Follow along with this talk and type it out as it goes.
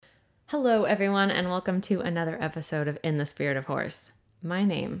Hello, everyone, and welcome to another episode of In the Spirit of Horse. My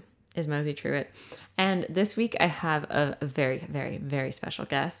name is Mosey Truitt, and this week I have a very, very, very special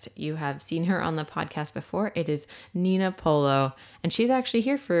guest. You have seen her on the podcast before. It is Nina Polo, and she's actually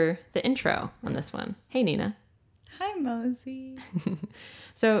here for the intro on this one. Hey, Nina. Hi, Mosey.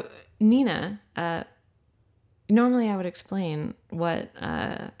 So, Nina, normally I would explain what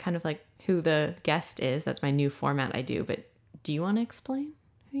kind of like who the guest is. That's my new format I do, but do you want to explain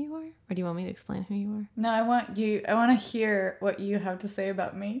who you are? Or do you want me to explain who you are? No, I want to hear what you have to say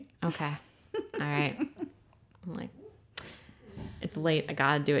about me. Okay. All right. I'm like, it's late. I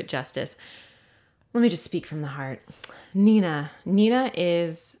gotta do it justice. Let me just speak from the heart. Nina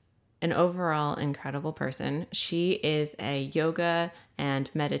is an overall incredible person. She is a yoga and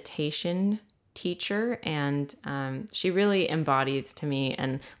meditation teacher, and she really embodies to me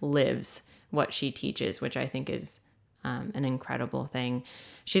and lives what she teaches, which I think is an incredible thing.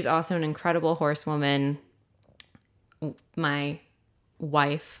 She's also an incredible horsewoman. My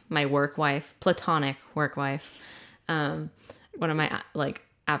wife, my work wife, platonic work wife, one of my like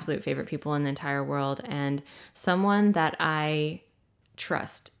absolute favorite people in the entire world, and someone that I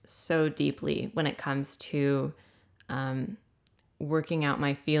trust so deeply when it comes to working out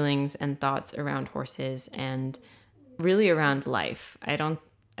my feelings and thoughts around horses and really around life.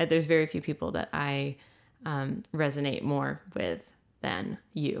 There's very few people that I resonate more with than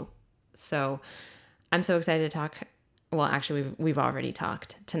you. So I'm so excited to talk. Well, actually, we've already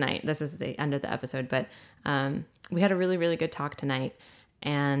talked tonight. This is the end of the episode, but we had a really, really good talk tonight.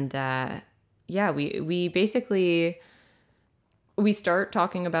 And we basically, we start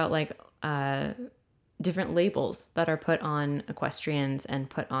talking about like different labels that are put on equestrians and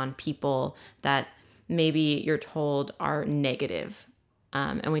put on people that maybe you're told are negative.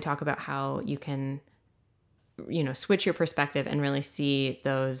 And we talk about how you can switch your perspective and really see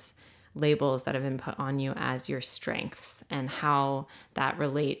those labels that have been put on you as your strengths and how that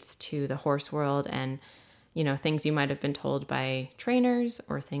relates to the horse world and, things you might have been told by trainers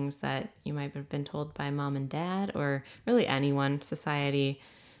or things that you might have been told by mom and dad or really anyone, society.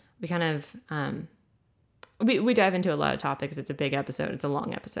 We kind of, we dive into a lot of topics. It's a big episode. It's a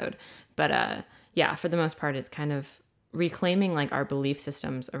long episode. But for the most part, it's kind of reclaiming like our belief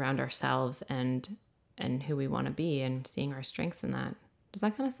systems around ourselves and who we want to be and seeing our strengths in that. Does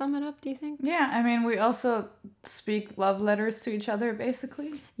that kind of sum it up, do you think? Yeah, I mean, we also speak love letters to each other,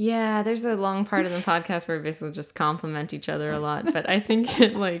 basically. Yeah, there's a long part of the podcast where we basically just compliment each other a lot, but I think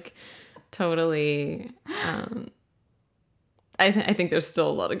it like totally, I think there's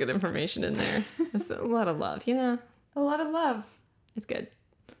still a lot of good information in there. It's a lot of love, A lot of love. It's good.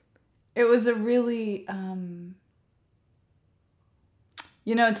 It was a really,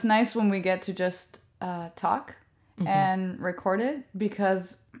 it's nice when we get to just talk and record it,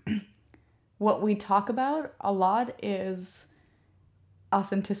 because what we talk about a lot is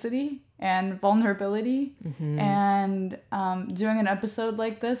authenticity and vulnerability, and doing an episode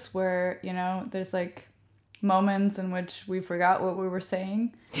like this where there's like moments in which we forgot what we were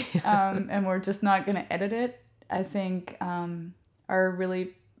saying and we're just not going to edit it, I think are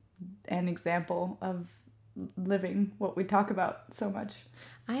really an example of living what we talk about so much.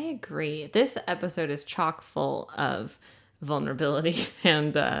 I agree. This episode is chock full of vulnerability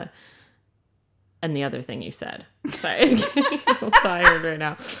and the other thing you said. Sorry, I'm getting a little tired right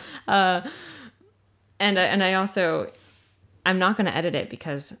now. And I also, I'm not going to edit it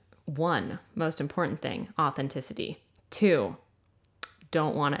because 1, most important thing, authenticity. 2,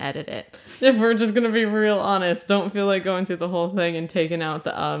 don't want to edit it. If we're just going to be real honest, don't feel like going through the whole thing and taking out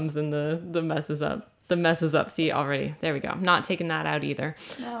the ums and the messes up. The messes up. See, already. There we go. I'm not taking that out either.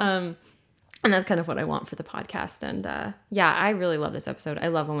 No. And that's kind of what I want for the podcast. And I really love this episode. I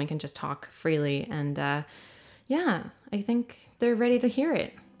love when we can just talk freely. And I think they're ready to hear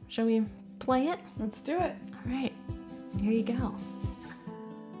it. Shall we play it? Let's do it. All right. Here you go.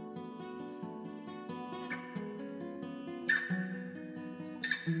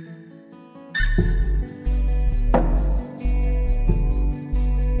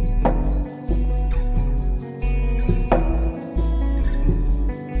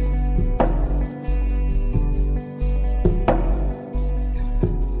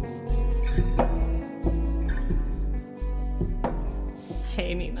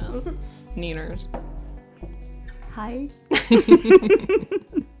 Neeners. Hi.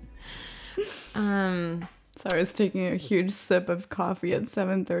 So I was taking a huge sip of coffee at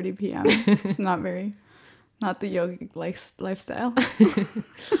 7:30 p.m. It's not the yogic lifestyle.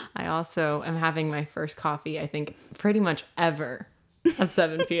 I also am having my first coffee, I think, pretty much ever at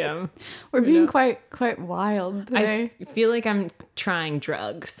 7 p.m. We're being quite wild today. I feel like I'm trying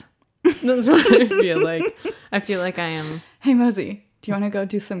drugs. That's what I feel like. I feel like I am. Hey, Mosey, do you want to go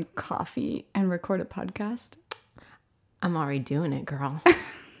do some coffee and record a podcast? I'm already doing it, girl.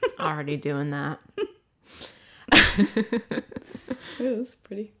 Already doing that. Ooh, that's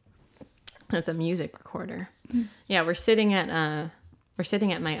pretty. That's a music recorder. Yeah, we're sitting at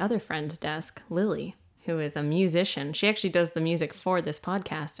my other friend's desk, Lily, who is a musician. She actually does the music for this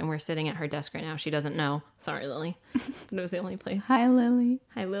podcast, and we're sitting at her desk right now. She doesn't know. Sorry, Lily. But it was the only place. Hi, Lily.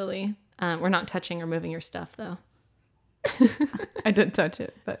 Hi, Lily. We're not touching or moving your stuff, though. I did touch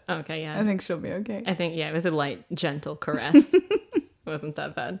it, but okay, yeah. I think she'll be okay. I think, yeah, it was a light, gentle caress. It wasn't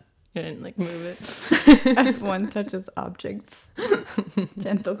that bad. I didn't, like, move it. As one touches objects.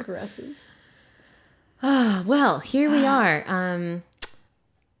 Gentle caresses. Ah, well, here we are.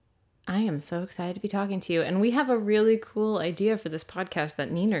 I am so excited to be talking to you. And we have a really cool idea for this podcast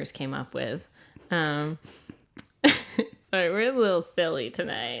that Nieners came up with. Sorry, we're a little silly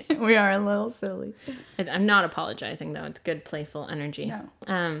tonight. We are a little silly. I'm not apologizing, though. It's good, playful energy.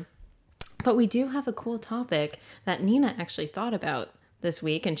 No. But we do have a cool topic that Nina actually thought about this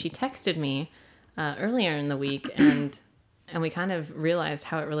week. And she texted me earlier in the week. And we kind of realized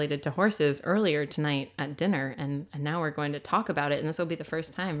how it related to horses earlier tonight at dinner. And now we're going to talk about it. And this will be the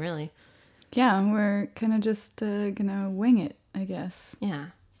first time, really. Yeah, we're kind of just gonna wing it, I guess. Yeah,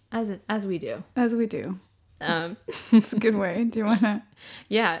 as we do. As we do. It's a good way. Do you want to?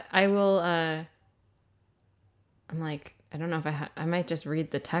 Yeah, I will. I'm like, I don't know if I might just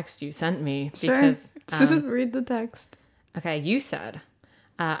read the text you sent me. Sure. Because, just read the text. Okay, you said,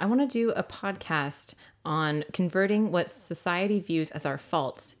 I want to do a podcast on converting what society views as our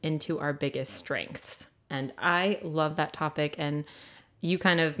faults into our biggest strengths. And I love that topic. And you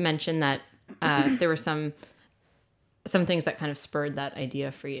kind of mentioned that there were some things that kind of spurred that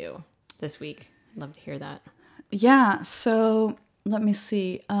idea for you this week. I'd love to hear that. Yeah, so let me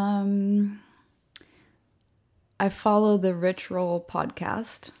see. I follow the Rich Roll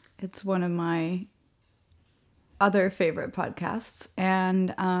podcast. It's one of my other favorite podcasts.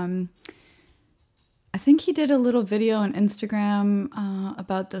 And I think he did a little video on Instagram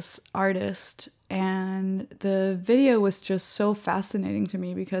about this artist. And the video was just so fascinating to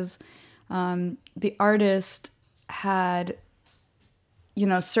me because the artist had,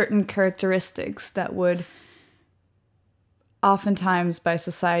 certain characteristics that would oftentimes by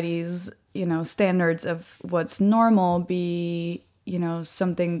society's, standards of what's normal be,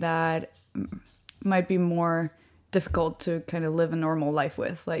 something that might be more difficult to kind of live a normal life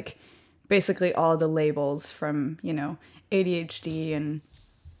with. Like basically all the labels from, ADHD and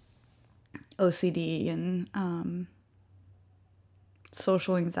OCD and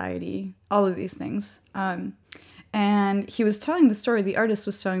social anxiety, all of these things. And he was telling the story, the artist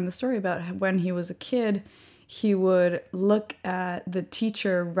was telling the story about when he was a kid, he would look at the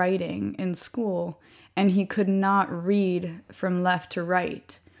teacher writing in school and he could not read from left to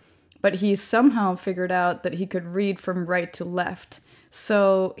right. But he somehow figured out that he could read from right to left.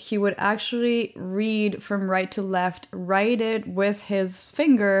 So he would actually read from right to left, write it with his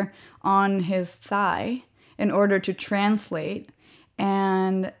finger on his thigh in order to translate,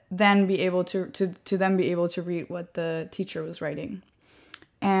 and then be able to then be able to read what the teacher was writing.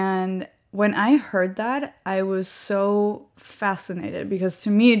 And when I heard that, I was so fascinated because to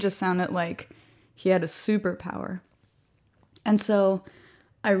me it just sounded like he had a superpower. And so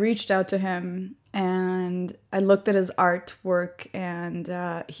I reached out to him and I looked at his artwork, and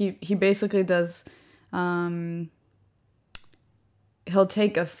he basically does, he'll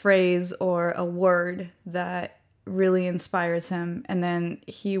take a phrase or a word that really inspires him, and then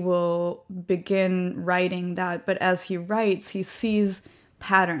he will begin writing that. But as he writes, he sees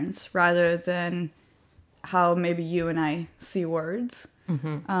patterns rather than how maybe you and I see words,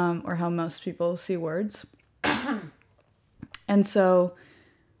 or how most people see words. And so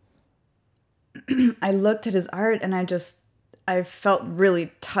I looked at his art and I felt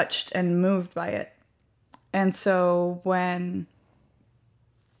really touched and moved by it. And so when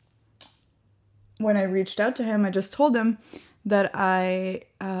I reached out to him, I just told him that I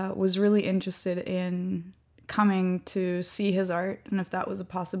was really interested in coming to see his art and if that was a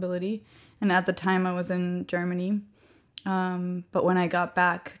possibility. And at the time I was in Germany. But when I got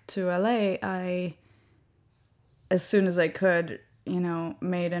back to LA, I, as soon as I could,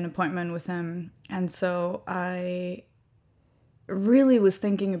 made an appointment with him. And so I really was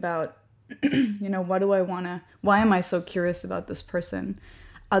thinking about, why am I so curious about this person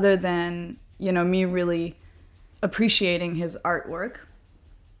other than, me really appreciating his artwork?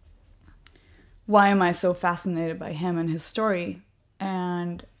 Why am I so fascinated by him and his story?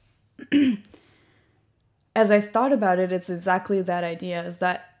 And as I thought about it, it's exactly that idea, is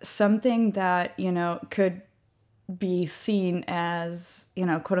that something that, could be seen as,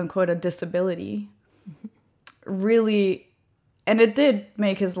 quote unquote, a disability really, and it did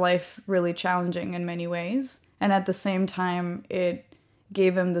make his life really challenging in many ways. And at the same time, it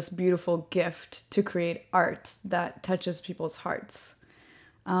gave him this beautiful gift to create art that touches people's hearts.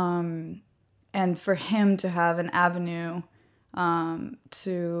 And for him to have an avenue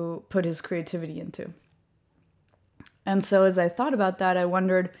to put his creativity into. And so as I thought about that, I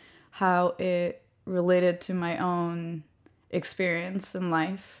wondered how it related to my own experience in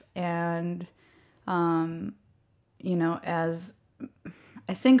life. And, as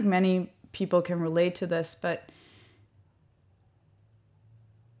I think many people can relate to this, but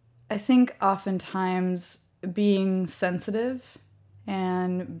I think oftentimes being sensitive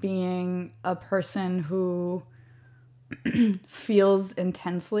and being a person who feels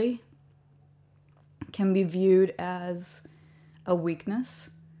intensely can be viewed as a weakness.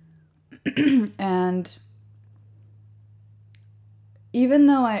 And even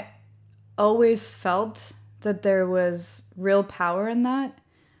though I always felt that there was real power in that,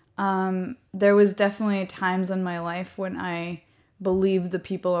 there was definitely times in my life when I believed the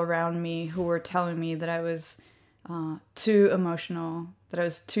people around me who were telling me that I was too emotional, that I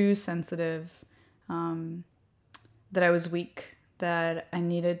was too sensitive, that I was weak, that I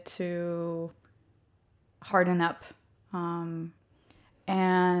needed to harden up.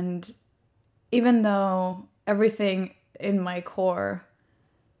 And even though everything in my core,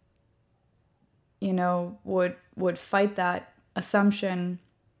 would fight that assumption,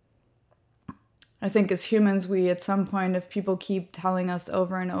 I think as humans, we at some point, if people keep telling us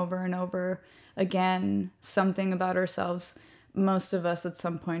over and over and over again something about ourselves, most of us at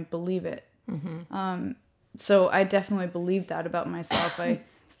some point believe it. Mm-hmm. So I definitely believed that about myself. I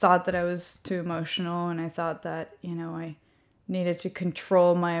thought that I was too emotional, and I thought that, I needed to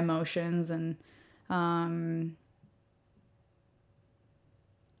control my emotions. And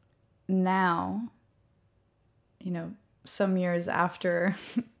now, some years after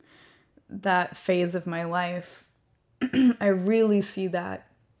that phase of my life, I really see that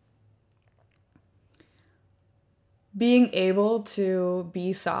being able to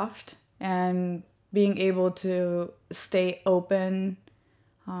be soft and being able to stay open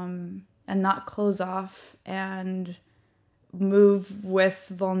and not close off and move with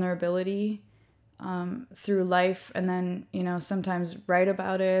vulnerability through life, and then, sometimes write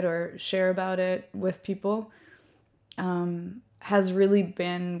about it or share about it with people, has really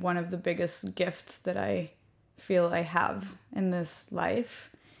been one of the biggest gifts that I feel I have in this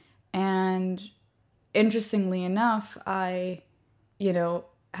life. And interestingly enough, I,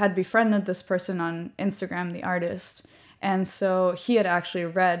 had befriended this person on Instagram, the artist. And so he had actually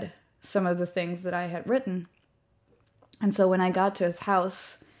read some of the things that I had written. And so when I got to his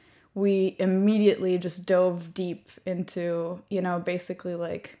house, we immediately just dove deep into, basically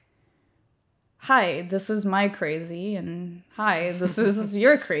like, hi, this is my crazy, and hi, this is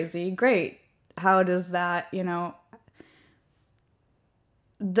your crazy. Great. How does that,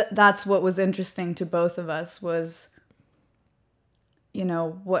 that's what was interesting to both of us was,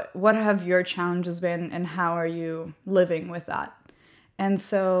 what have your challenges been and how are you living with that? And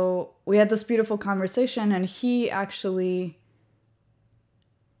so we had this beautiful conversation, and he actually,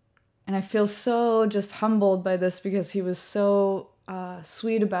 and I feel so just humbled by this because he was so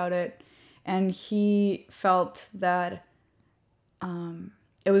sweet about it. And he felt that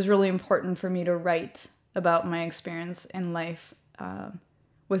it was really important for me to write about my experience in life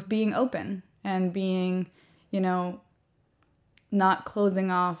with being open and being, not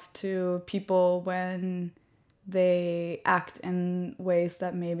closing off to people when they act in ways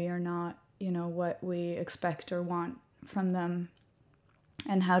that maybe are not, what we expect or want from them,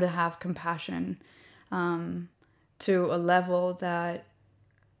 and how to have compassion to a level that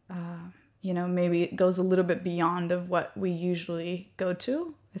maybe it goes a little bit beyond of what we usually go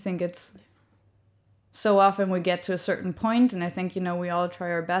to. I think it's so often we get to a certain point, and I think, we all try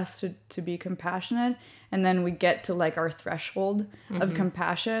our best to be compassionate, and then we get to like our threshold of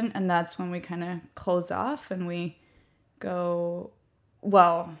compassion, and that's when we kind of close off and we go,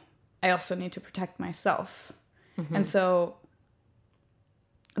 well, I also need to protect myself. And so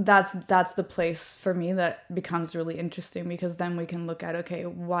that's the place for me that becomes really interesting, because then we can look at, okay,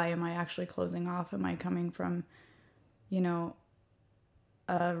 why am I actually closing off? Am I coming from,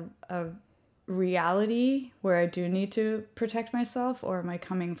 a reality where I do need to protect myself, or am I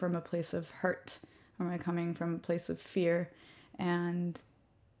coming from a place of hurt? Or am I coming from a place of fear? And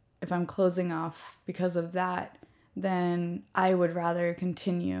if I'm closing off because of that, then I would rather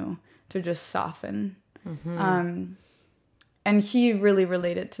continue to just soften. and he really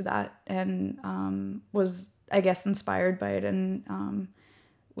related to that and was, I guess, inspired by it, and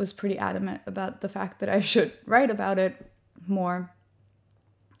was pretty adamant about the fact that I should write about it more.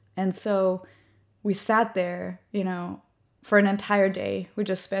 And so we sat there, for an entire day. We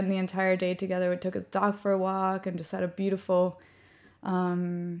just spent the entire day together. We took a dog for a walk and just had a beautiful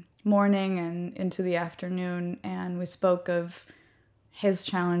morning and into the afternoon. And we spoke of his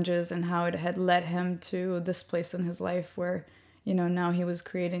challenges and how it had led him to this place in his life where, now he was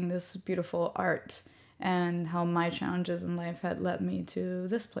creating this beautiful art, and how my challenges in life had led me to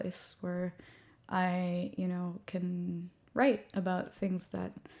this place where I, can write about things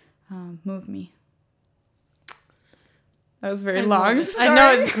that move me. That was very long. I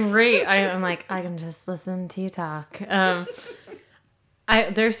know, it's great. I'm like, I can just listen to you talk.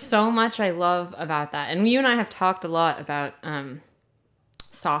 There's so much I love about that. And you and I have talked a lot about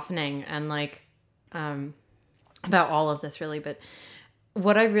softening and about all of this really. But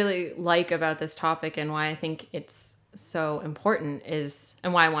what I really like about this topic and why I think it's so important is,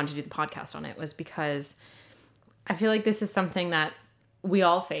 and why I wanted to do the podcast on it, was because I feel like this is something that we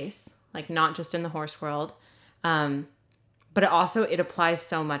all face, not just in the horse world, but it applies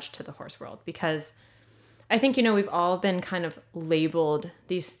so much to the horse world, because I think, we've all been kind of labeled,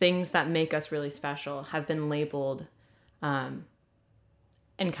 these things that make us really special have been labeled and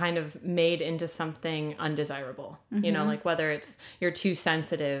kind of made into something undesirable, whether it's you're too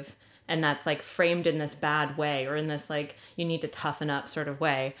sensitive and that's framed in this bad way, or in this you need to toughen up sort of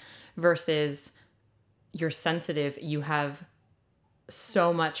way, versus you're sensitive, you have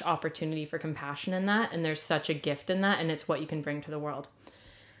so much opportunity for compassion in that, and there's such a gift in that, and it's what you can bring to the world.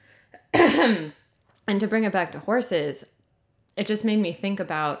 And to bring it back to horses, it just made me think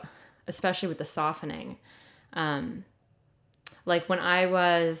about, especially with the softening, when I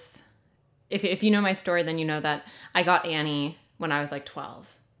was, if you know my story, then you know that I got Annie when I was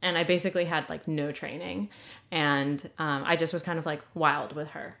 12, and I basically had no training, and I just was kind of wild with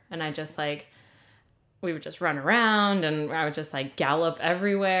her, and I just we would just run around, and I would just gallop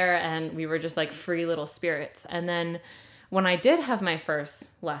everywhere, and we were just free little spirits. And then when I did have my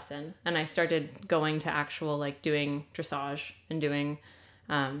first lesson and I started going to actual doing dressage and doing,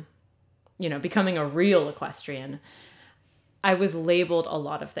 becoming a real equestrian, I was labeled a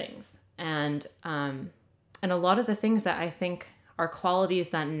lot of things. And a lot of the things that I think are qualities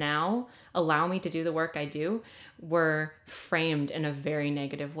that now allow me to do the work I do were framed in a very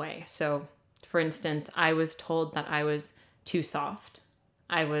negative way. So, for instance, I was told that I was too soft.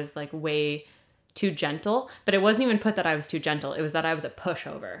 I was way too gentle, but it wasn't even put that I was too gentle. It was that I was a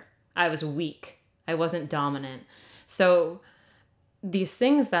pushover. I was weak. I wasn't dominant. So these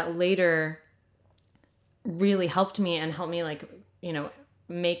things that later really helped me and helped me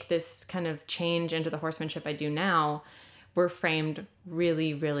make this kind of change into the horsemanship I do now were framed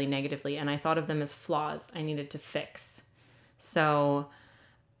really, really negatively. And I thought of them as flaws I needed to fix. So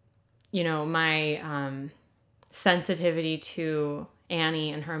my sensitivity to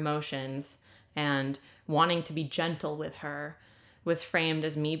Annie and her emotions and wanting to be gentle with her was framed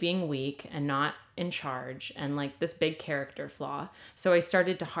as me being weak and not in charge and this big character flaw. So I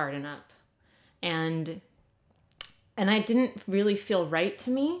started to harden up. And I didn't really feel right to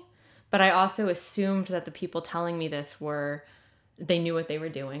me, but I also assumed that the people telling me this they knew what they were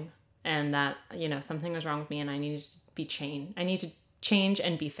doing, and that, something was wrong with me and I needed to be changed. I need to change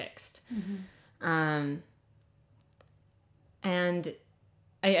and be fixed. Mm-hmm. And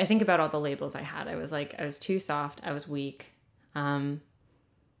I think about all the labels I had. I was too soft. I was weak.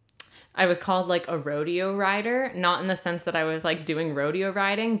 I was called a rodeo rider, not in the sense that I was doing rodeo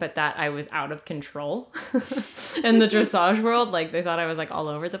riding, but that I was out of control in the dressage world. They thought I was all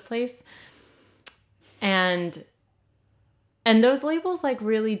over the place. And those labels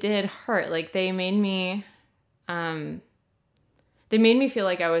really did hurt. They made me, feel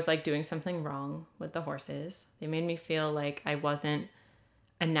like I was doing something wrong with the horses. They made me feel like I wasn't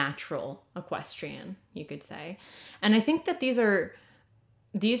a natural equestrian, you could say. And I think that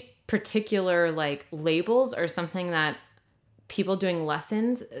these particular labels are something that people doing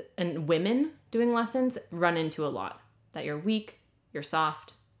lessons and women doing lessons run into a lot. That you're weak, you're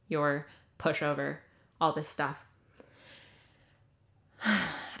soft, you're pushover, all this stuff.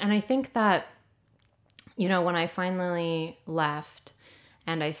 And I think that, when I finally left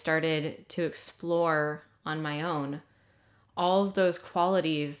and I started to explore on my own, all of those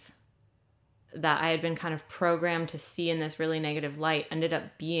qualities that I had been kind of programmed to see in this really negative light ended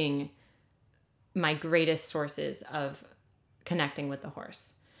up being my greatest sources of connecting with the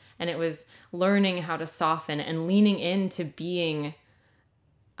horse. And it was learning how to soften and leaning into being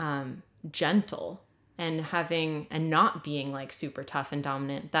gentle and not being like super tough and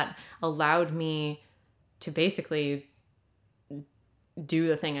dominant, that allowed me to basically do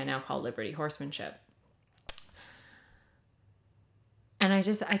the thing I now call liberty horsemanship. And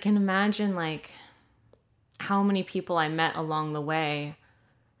I can imagine like how many people I met along the way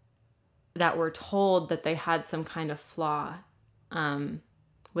that were told that they had some kind of flaw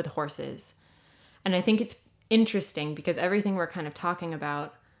with horses. And I think it's interesting because everything we're kind of talking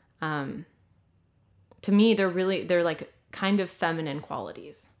about, to me, they're like kind of feminine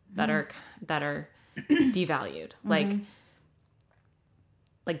qualities that are devalued. Like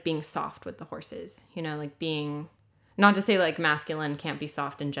being soft with the horses, you know, like being, not to say like masculine can't be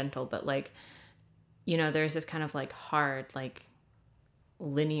soft and gentle, but like, you know, there's this kind of like hard, like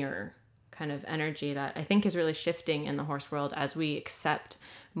linear kind of energy that I think is really shifting in the horse world as we accept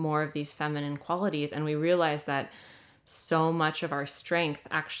more of these feminine qualities, and we realize that so much of our strength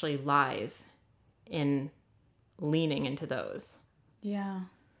actually lies in leaning into those. Yeah.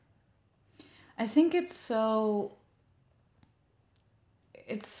 I think it's so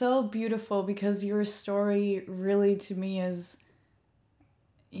beautiful because your story really to me is,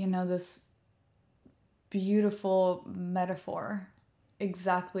 you know, this beautiful metaphor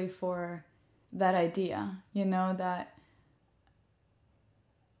exactly for that idea, you know, that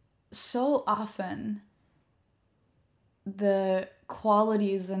so often the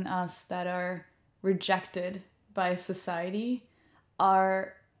qualities in us that are rejected by society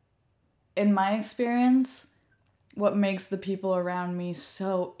are, in my experience, what makes the people around me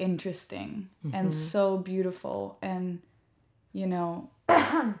so interesting and so beautiful and, you know,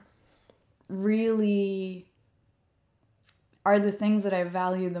 really are the things that I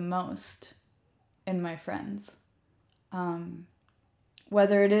value the most in my friends.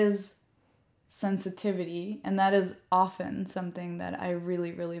 Whether it is sensitivity, and that is often something that I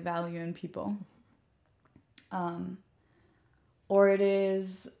really, really value in people. Or it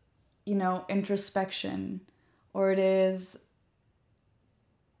is, you know, introspection, or it is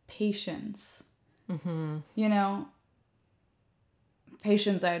patience. You know,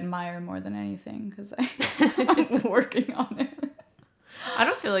 patience I admire more than anything because I'm working on it. I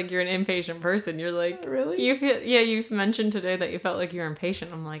don't feel like you're an impatient person. You're like, really? You mentioned today that you felt like you were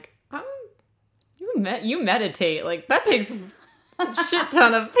impatient. I'm like, you meditate. Like that takes a shit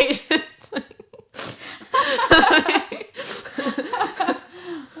ton of patience.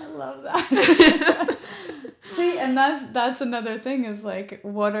 I love that. See, and that's another thing is like,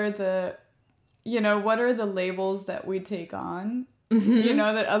 what are the labels that we take on, you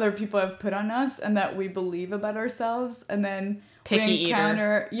know, that other people have put on us and that we believe about ourselves, and then picky we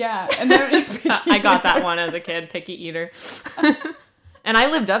encounter, eater. Yeah, and then I got that one as a kid, picky eater. And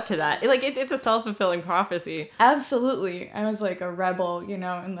I lived up to that. Like it's a self-fulfilling prophecy. Absolutely. I was like a rebel, you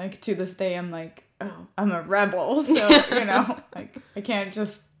know, and like to this day I'm like, oh, I'm a rebel. So, you know, like I can't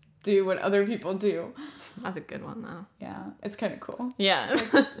just do what other people do. That's a good one though. Yeah, it's kind of cool. Yeah.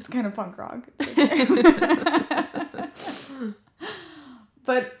 It's kind of punk rock. Okay.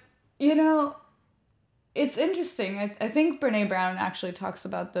 But, you know, it's interesting. I think Brene Brown actually talks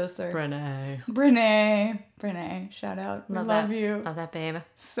about this. Or Brene, shout out. Love you. Love that, babe.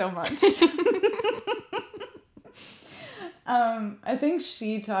 So much. I think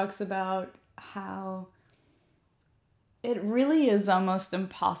she talks about how it really is almost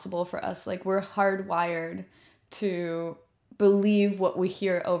impossible for us. Like, we're hardwired to believe what we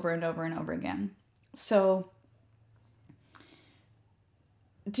hear over and over and over again. So,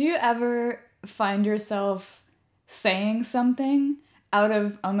 do you ever find yourself saying something out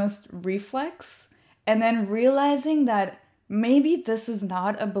of almost reflex and then realizing that maybe this is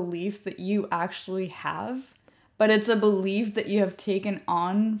not a belief that you actually have, but it's a belief that you have taken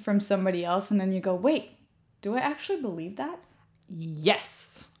on from somebody else, and then you go, wait, do I actually believe that?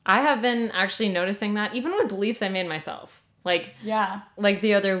 Yes. I have been actually noticing that even with beliefs I made myself. Like, yeah. Like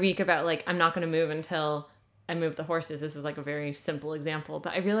the other week about like, I'm not going to move until I move the horses. This is like a very simple example,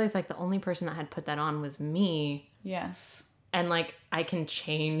 but I realized like the only person that had put that on was me. Yes. And like, I can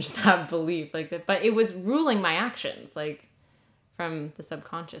change that belief like that, but it was ruling my actions, like from the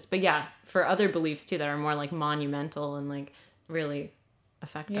subconscious. But yeah, for other beliefs too, that are more like monumental and like really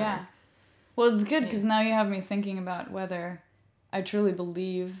affect our... Well, it's good because now you have me thinking about whether I truly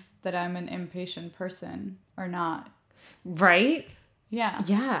believe that I'm an impatient person or not. Right? Yeah.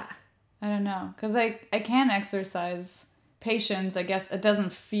 Yeah. I don't know. Because I can exercise patience. I guess it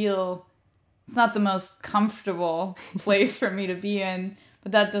doesn't feel... It's not the most comfortable place for me to be in.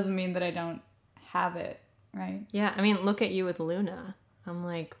 But that doesn't mean that I don't have it, right? Yeah. I mean, look at you with Luna. I'm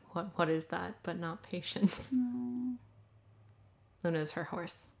like, what is that? But not patience. No. Luna's her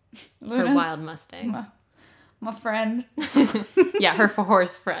horse. Her wild Mustang. My friend. Yeah, her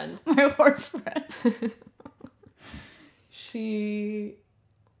horse friend. My horse friend. She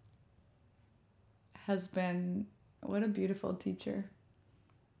has been, what a beautiful teacher.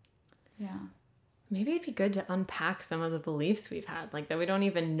 Yeah. Maybe it'd be good to unpack some of the beliefs we've had, like that we don't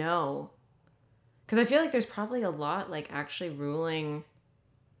even know. Because I feel like there's probably a lot like actually ruling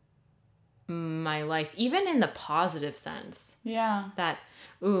my life, even in the positive sense. Yeah. That,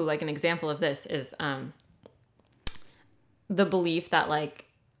 like an example of this is the belief that like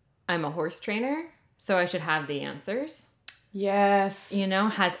I'm a horse trainer, so I should have the answers. Yes. You know,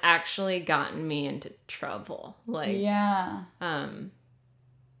 has actually gotten me into trouble. Like, yeah.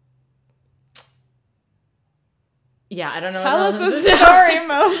 Yeah, I don't know. Tell us a story,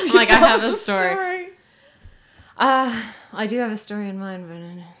 Mos. Like, I have a story. I do have a story in mind,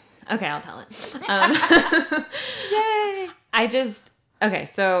 but okay, I'll tell it. Yay! Okay,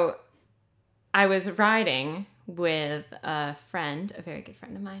 so I was riding with a friend, a very good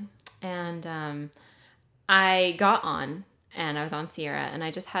friend of mine, and I got on, and I was on Sierra, and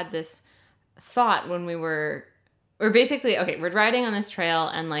I just had this thought when we're basically, okay, we're riding on this trail,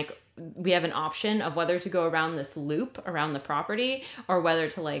 and like we have an option of whether to go around this loop around the property or whether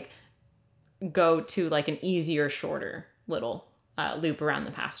to like go to like an easier, shorter little loop around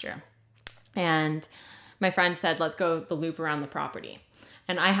the pasture. And my friend said, let's go the loop around the property.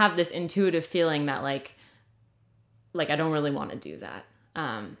 And I have this intuitive feeling that like I don't really want to do that.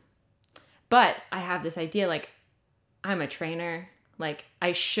 But I have this idea, like, I'm a trainer. Like,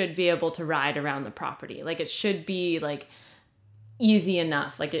 I should be able to ride around the property. Like, it should be, like, easy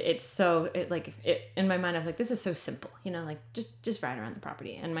enough. Like, in my mind, I was like, this is so simple. You know, like, just ride around the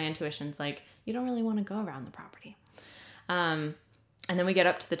property. And my intuition's like, you don't really want to go around the property. And then we get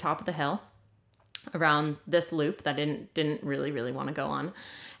up to the top of the hill around this loop that I didn't really, really want to go on.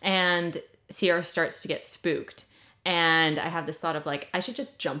 And Sierra starts to get spooked. And I have this thought of, like, I should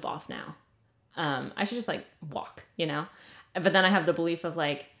just jump off now. I should just like walk, you know? But then I have the belief of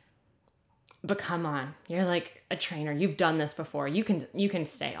like, but come on, you're like a trainer. You've done this before. You can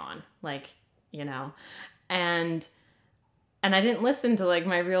stay on, like, you know? And I didn't listen to like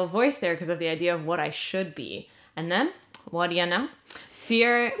my real voice there because of the idea of what I should be. And then what do you know?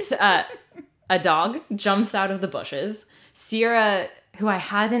 Sierra, a dog jumps out of the bushes. Sierra, who I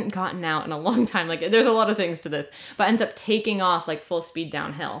hadn't gotten out in a long time, like there's a lot of things to this, but ends up taking off like full speed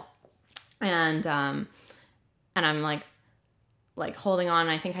downhill. And I'm like holding on.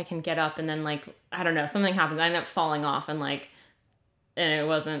 I think I can get up, and then like, I don't know, something happens. I end up falling off, and it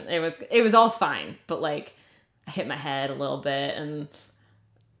was all fine, but like I hit my head a little bit, and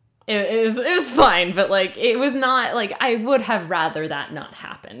it was fine, but like it was not like, I would have rather that not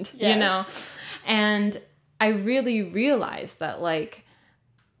happened, yes. You know? And I really realized that like,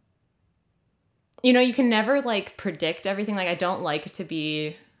 you know, you can never like predict everything. Like, I don't like to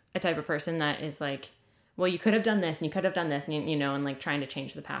be a type of person that is like, well, you could have done this and you could have done this, and you know, and like trying to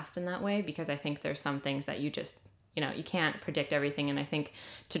change the past in that way, because I think there's some things that you just, you know, you can't predict everything. And I think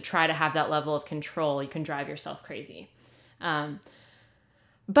to try to have that level of control, you can drive yourself crazy.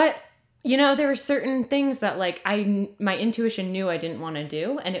 But you know, there were certain things that like my intuition knew I didn't want to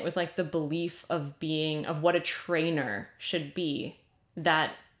do. And it was like the belief of what a trainer should be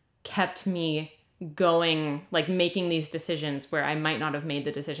that kept me going, like making these decisions where I might not have made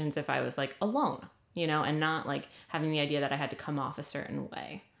the decisions if I was like alone, you know, and not like having the idea that I had to come off a certain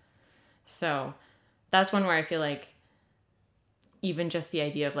way. So that's one where I feel like even just the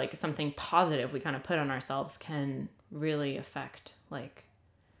idea of like something positive we kind of put on ourselves can really affect like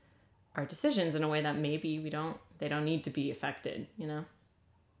our decisions in a way that maybe they don't need to be affected, you know?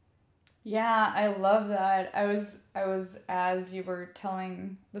 Yeah, I love that. I was as you were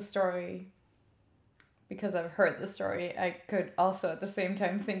telling the story, because I've heard the story, I could also at the same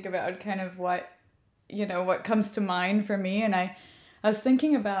time think about kind of what comes to mind for me. And I was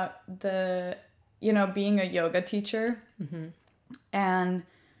thinking about being a yoga teacher, mm-hmm. and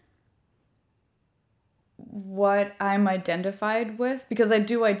what I'm identified with, because I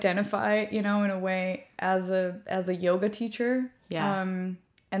do identify, you know, in a way as a yoga teacher. Yeah.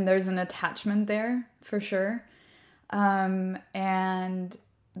 And there's an attachment there for sure. And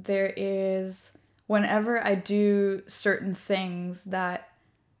there is, whenever I do certain things that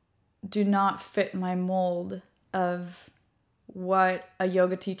do not fit my mold of what a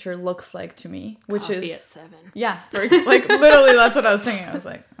yoga teacher looks like to me, which Coffee is at 7. Yeah, like literally that's what I was thinking. I was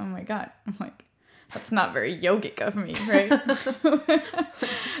like, oh my God. I'm like, that's not very yogic of me, right?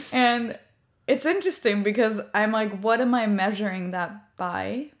 And it's interesting because I'm like, what am I measuring that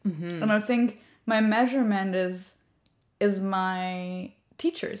by? Mm-hmm. And I think my measurement is my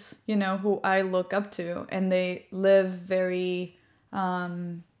teachers, you know, who I look up to, and they live very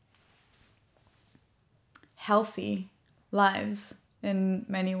healthy lives in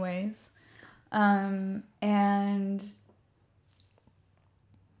many ways. And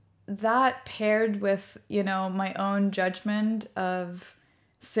that paired with, you know, my own judgment of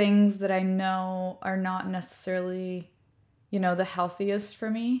things that I know are not necessarily, you know, the healthiest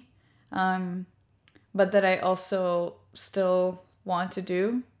for me, but that I also still want to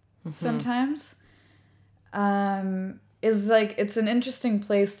do sometimes, is like, it's an interesting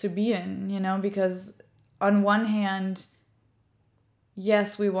place to be in, you know, because on one hand,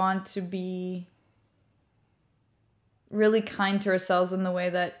 yes, we want to be really kind to ourselves in the way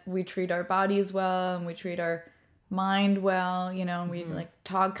that we treat our bodies well and we treat our mind well, you know, and we like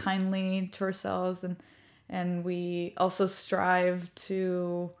talk kindly to ourselves, and we also strive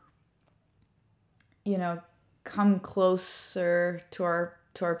to, you know, come closer to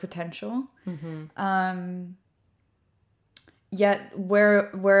our potential. Yet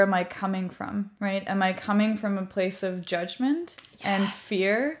where am I coming from, right? Am I coming from a place of judgment and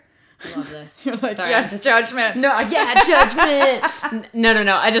fear? I love this. You're like, sorry, yes, judgment. No, yeah, judgment.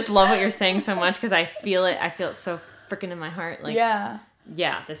 No. I just love what you're saying so much because I feel it. I feel it so freaking in my heart. Like, yeah,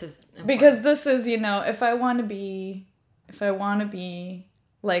 this is important. Because this is, you know, if I want to be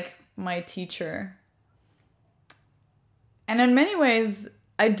like my teacher, and in many ways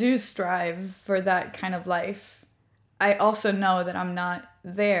I do strive for that kind of life, I also know that I'm not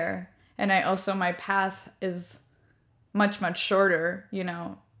there, and my path is much, much shorter, you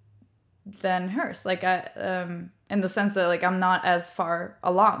know, than hers. Like, in the sense that, like, I'm not as far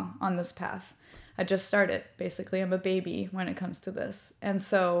along on this path. I just started. Basically, I'm a baby when it comes to this. And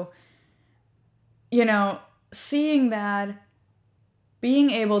so, you know, seeing that, being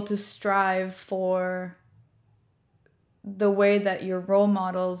able to strive for the way that your role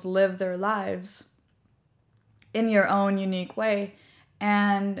models live their lives in your own unique way,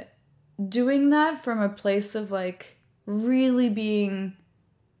 and doing that from a place of, like, really being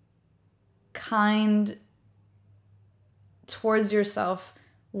kind towards yourself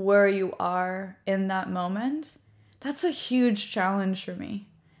where you are in that moment, that's a huge challenge for me.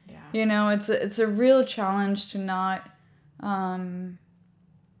 Yeah. You know, it's a real challenge to not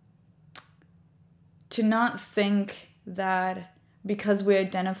think that because we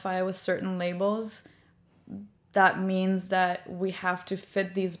identify with certain labels, that means that we have to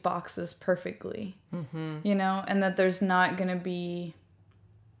fit these boxes perfectly, you know, and that there's not going to be,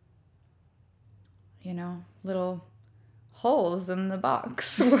 you know, little holes in the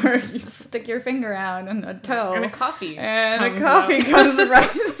box where you stick your finger out and a toe. And a coffee. And comes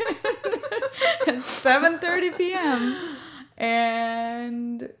right in at 7:30 p.m.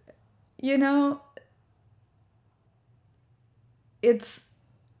 And, you know, it's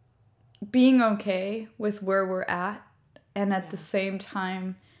being okay with where we're at, and at the same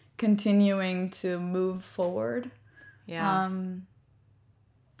time continuing to move forward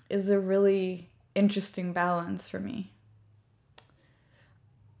is a really interesting balance for me.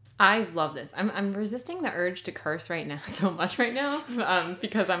 I love this. I'm resisting the urge to curse right now so much right now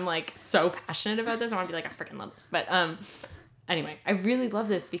because I'm like so passionate about this. I want to be like, I freaking love this. But anyway, I really love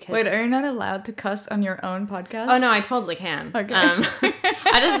this because... Wait, are you not allowed to cuss on your own podcast? Oh, no, I totally can. Okay.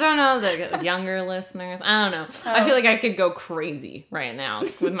 I just don't know the younger listeners. I don't know. Oh. I feel like I could go crazy right now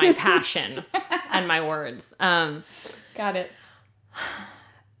with my passion and my words. Got it.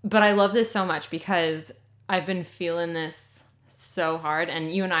 But I love this so much because I've been feeling this so hard.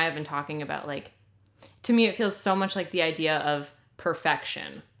 And you and I have been talking about, like, to me, it feels so much like the idea of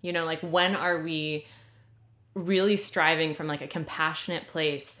perfection. You know, like, when are we really striving from, like, a compassionate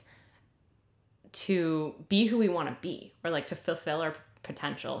place to be who we want to be, or, like, to fulfill our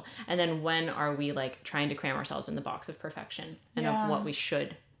potential? And then when are we, like, trying to cram ourselves in the box of perfection and of what we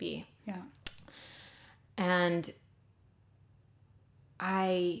should be? Yeah. And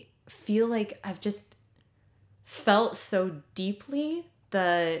I feel like I've just felt so deeply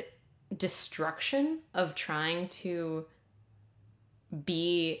the destruction of trying to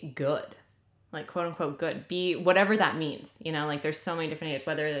be good, like, quote unquote good, be whatever that means, you know, like, there's so many different ideas,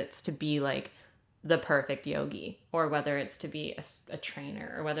 whether it's to be like the perfect yogi, or whether it's to be a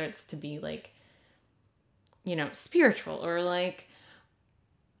trainer, or whether it's to be, like, you know, spiritual, or like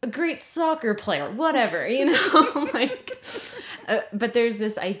a great soccer player, whatever, you know, like, but there's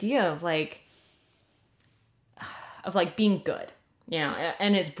this idea of like being good, you know,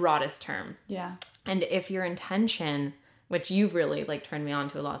 in its broadest term. Yeah. And if your intention, which you've really, like, turned me on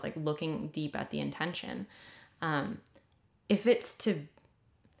to a lot, is like looking deep at the intention. If it's to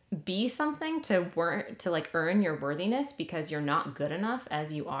be something to like earn your worthiness because you're not good enough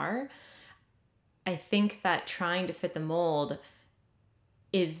as you are, I think that trying to fit the mold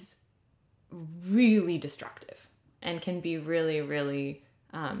is really destructive and can be really, really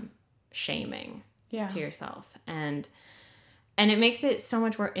shaming to yourself. And it makes it so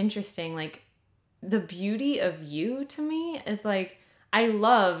much more interesting. Like, the beauty of you to me is like, I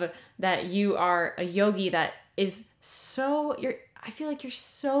love that you are a yogi that is I feel like you're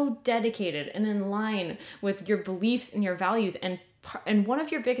so dedicated and in line with your beliefs and your values. And one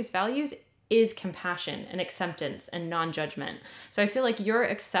of your biggest values is compassion and acceptance and non-judgment. So I feel like you're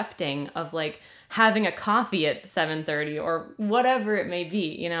accepting of like having a coffee at 7:30 or whatever it may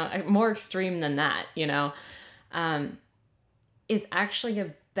be, you know, more extreme than that, you know, is actually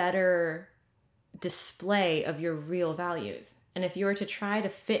a better display of your real values. And if you were to try to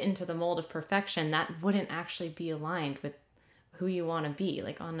fit into the mold of perfection, that wouldn't actually be aligned with who you want to be,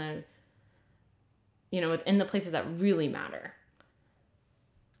 like on a, you know, within the places that really matter.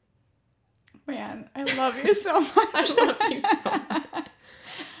 Man, I love you so much. I love you so much.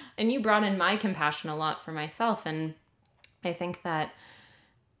 And you brought in my compassion a lot for myself. And I think that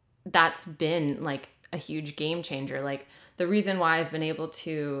that's been like a huge game changer. Like, the reason why I've been able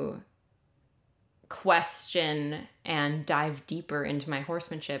to question and dive deeper into my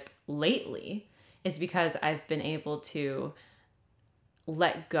horsemanship lately is because I've been able to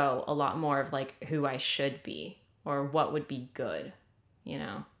let go a lot more of like who I should be or what would be good, you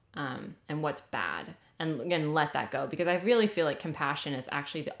know, and what's bad, and again, let that go, because I really feel like compassion is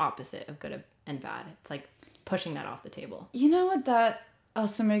actually the opposite of good and bad. It's like pushing that off the table. You know what that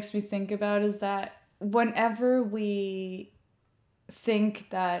also makes me think about is that whenever we think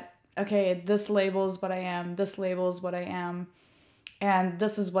that, okay, this labels what I am, this labels what I am, and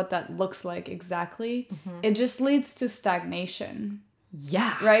this is what that looks like exactly, it just leads to stagnation.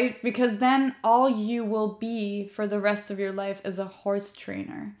 Yeah. Right? Because then all you will be for the rest of your life is a horse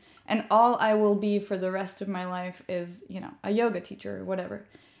trainer. And all I will be for the rest of my life is, you know, a yoga teacher or whatever.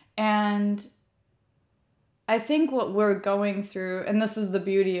 And I think what we're going through, and this is the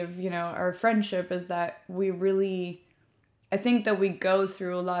beauty of, you know, our friendship, is that I think that we go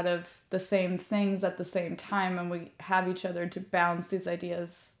through a lot of the same things at the same time, and we have each other to bounce these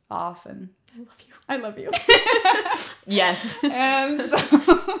ideas off. And I love you. Yes. And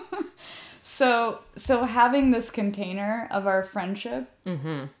so having this container of our friendship,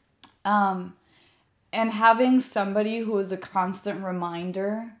 and having somebody who is a constant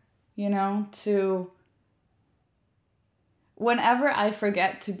reminder, you know, to whenever I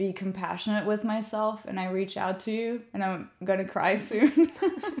forget to be compassionate with myself and I reach out to you, and I'm gonna cry soon,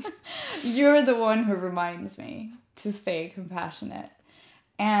 you're the one who reminds me to stay compassionate.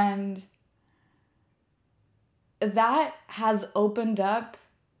 And that has opened up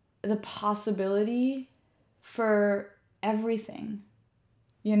the possibility for everything,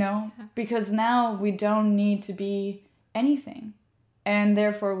 you know, because now we don't need to be anything, and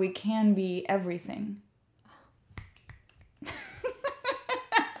therefore we can be everything.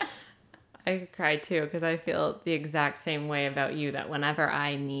 I could cry too, because I feel the exact same way about you, that whenever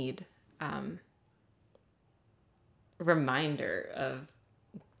I need reminder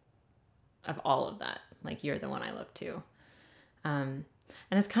of all of that, like, you're the one I look to. And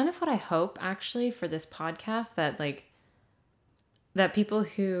it's kind of what I hope actually for this podcast, that like, that people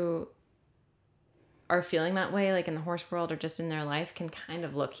who are feeling that way, like in the horse world or just in their life, can kind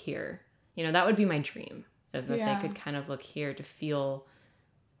of look here. You know, that would be my dream, is that they could kind of look here to feel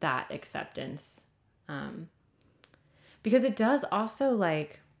that acceptance. Because it does also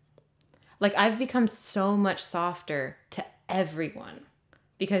like I've become so much softer to everyone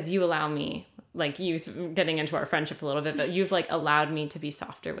because you allow me, like, you getting into our friendship a little bit, but you've like allowed me to be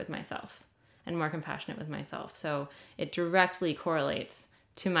softer with myself and more compassionate with myself. So it directly correlates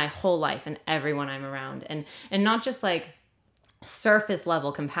to my whole life and everyone I'm around, and not just like surface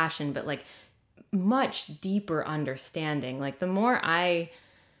level compassion, but like much deeper understanding. Like, the more I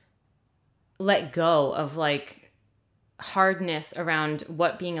let go of like hardness around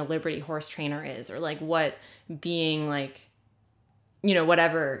what being a Liberty horse trainer is, or like what being like, you know,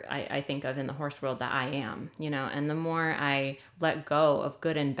 whatever I think of in the horse world that I am, you know, and the more I let go of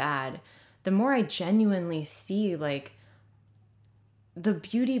good and bad, the more I genuinely see like the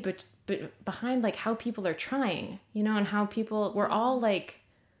beauty but behind like how people are trying, you know, and how we're all like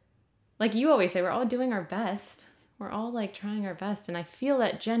you always say, we're all doing our best. We're all like trying our best. And I feel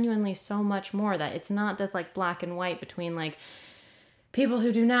that genuinely so much more, that it's not this like black and white between like people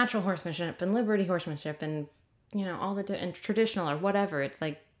who do natural horsemanship and Liberty horsemanship and, you know, all and traditional or whatever. It's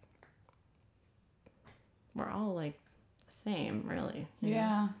like, we're all like the same, really.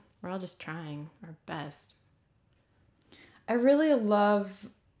 Yeah. We're all just trying our best. I really love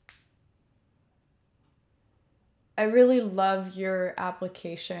your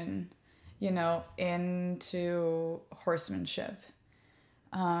application, into horsemanship.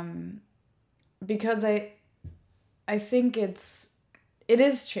 Because I think it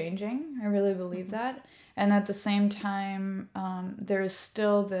is changing. I really believe that. And at the same time, there's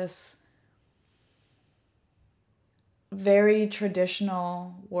still this very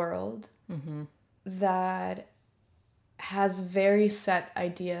traditional world that has very set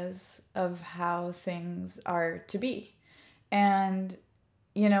ideas of how things are to be. And,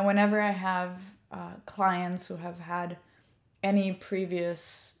 whenever I have clients who have had any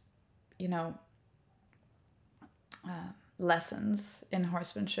previous, lessons in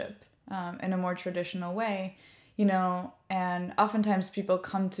horsemanship in a more traditional way, and oftentimes people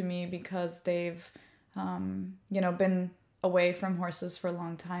come to me because they've, been away from horses for a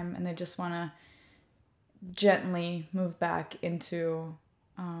long time and they just want to gently move back into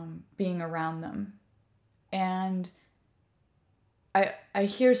being around them. And I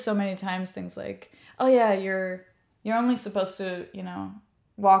hear so many times things like, oh yeah, you're only supposed to,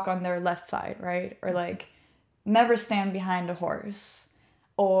 walk on their left side, right? Or like never stand behind a horse,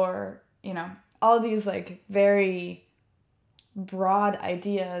 or, all these like very broad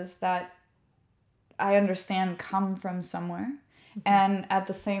ideas that I understand come from somewhere. And at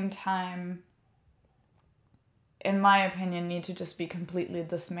the same time, in my opinion, need to just be completely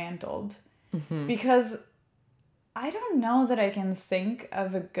dismantled. Because I don't know that I can think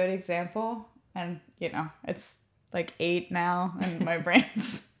of a good example. And, it's like 8 now and my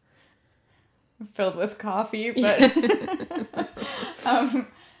brain's filled with coffee. But,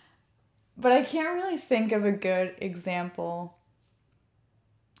 but I can't really think of a good example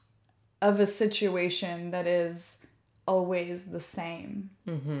of a situation that is always the same.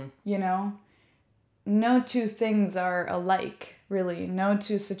 No two things are alike, really. No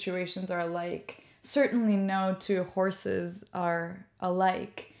two situations are alike. Certainly no two horses are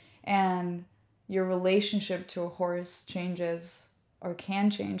alike. And your relationship to a horse changes, or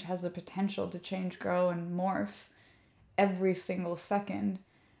can change, has the potential to change, grow, and morph every single second.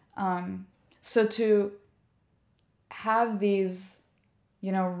 So to have these,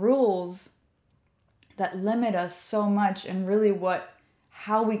 rules that limit us so much, and really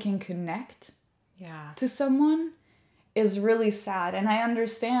how we can connect to someone is really sad. And I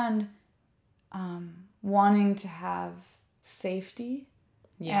understand wanting to have safety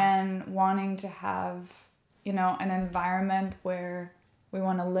and wanting to have, an environment where we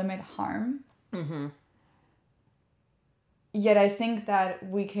want to limit harm. Yet I think that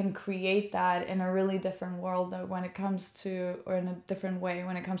we can create that in a really different world when it comes to, or in a different way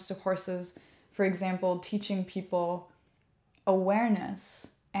when it comes to horses. For example, teaching people awareness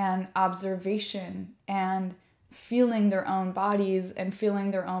and observation and feeling their own bodies, and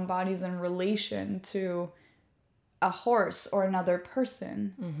feeling their own bodies in relation to a horse or another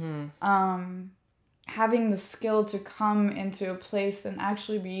person. Having the skill to come into a place and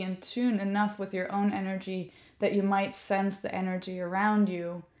actually be in tune enough with your own energy that you might sense the energy around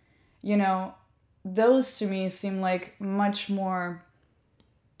you. Those to me seem like much more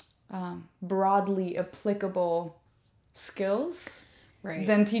broadly applicable skills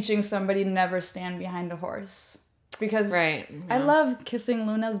than teaching somebody never stand behind a horse. Because I love kissing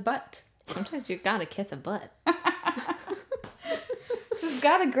Luna's butt. Sometimes you gotta kiss a butt. She's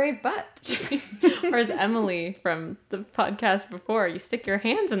got a great butt. Or as Emily from the podcast before, you stick your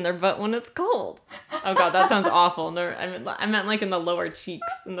hands in their butt when it's cold. Oh god, that sounds awful. No, I meant like in the lower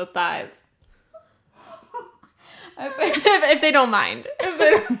cheeks and the thighs. If they don't mind.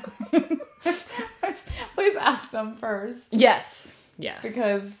 Please ask them first. Yes.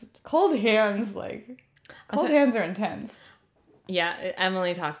 Because cold hands are intense. Yeah,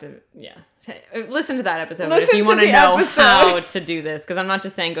 Emily talked to, listen to that episode if you want to know how to do this, because I'm not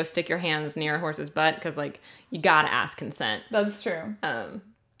just saying go stick your hands near a horse's butt, because you gotta ask consent. That's true.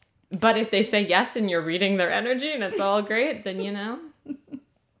 But if they say yes and you're reading their energy and it's all great, then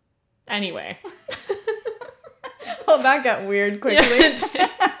anyway. Well, that got weird quickly.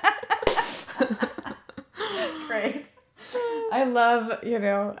 Great. I love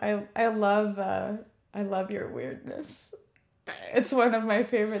your weirdness. It's one of my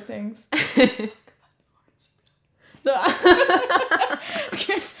favorite things.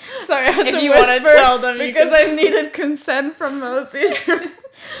 Sorry, I had to whisper tell them because I needed consent from Rosie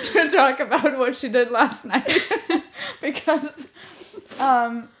to talk about what she did last night. Because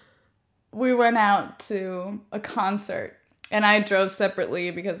we went out to a concert, and I drove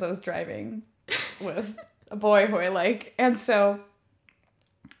separately because I was driving with a boy who I like. And so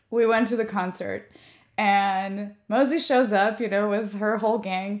we went to the concert. And Mosey shows up, with her whole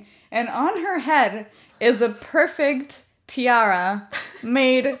gang. And on her head is a perfect tiara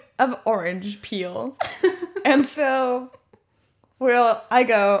made of orange peel. And so I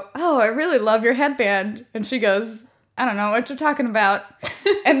go, oh, I really love your headband. And she goes, I don't know what you're talking about.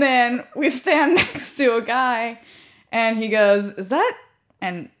 And then we stand next to a guy and he goes, is that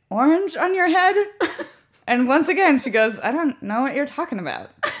an orange on your head? And once again, she goes, I don't know what you're talking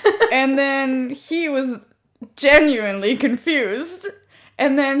about. And then he was genuinely confused.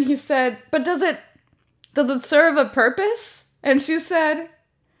 And then he said, but does it serve a purpose? And she said,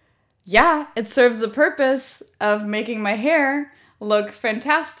 yeah, it serves the purpose of making my hair look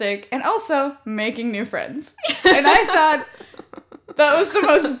fantastic and also making new friends. And I thought that was the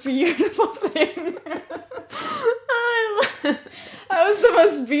most beautiful thing. That was the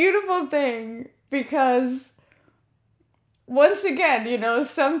most beautiful thing because once again,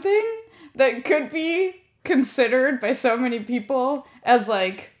 something that could be considered by so many people as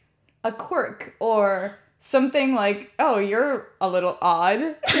like a quirk or something like, oh, you're a little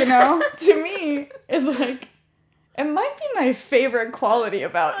odd, to me is like, it might be my favorite quality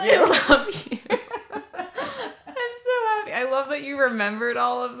about you. I love you. I'm so happy. I love that you remembered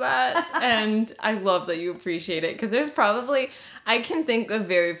all of that. And I love that you appreciate it. Because I can think of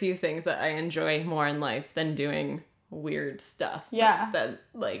very few things that I enjoy more in life than doing weird stuff. Yeah.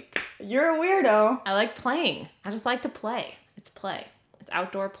 You're a weirdo. I like playing. I just like to play. It's play. It's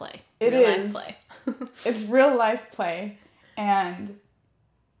outdoor play. It Real is. life play. It's real life play. And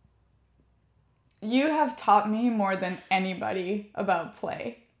you have taught me more than anybody about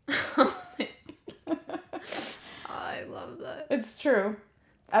play. I love that. It's true.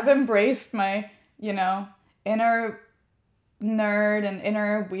 I've embraced my, inner nerd and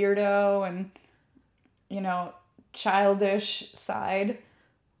inner weirdo and, childish side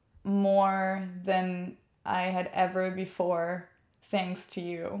more than I had ever before, thanks to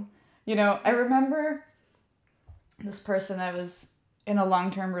you. I remember this person I was in a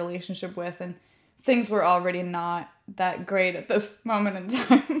long-term relationship with, and things were already not that great at this moment in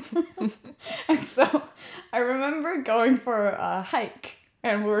time. And so I remember going for a hike,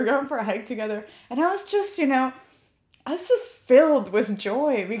 and we were going for a hike together, and I was just filled with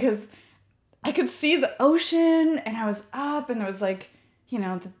joy because I could see the ocean, and I was up, and it was like,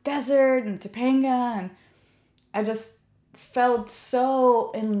 the desert and Topanga, and I just felt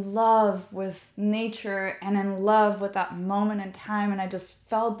so in love with nature and in love with that moment in time, and I just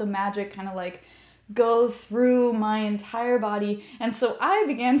felt the magic kind of like go through my entire body. And so I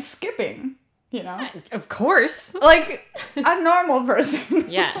began skipping, Of course. like a normal person.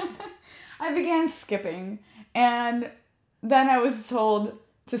 Yes. I began skipping, and then I was told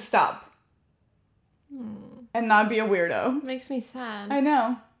to stop and not be a weirdo. Makes me sad. I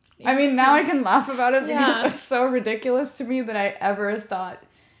know. I mean, now I can laugh about it because Yeah. it's so ridiculous to me that I ever thought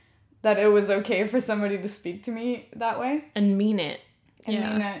that it was okay for somebody to speak to me that way. And mean it. And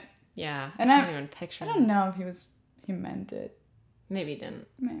mean it. Yeah. And I can't even picture I don't know if he meant it. Maybe he didn't.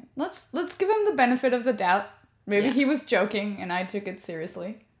 Let's give him the benefit of the doubt. Maybe Yeah. he was joking and I took it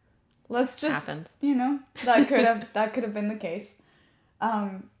seriously. Let's just, Happens. that could have been the case.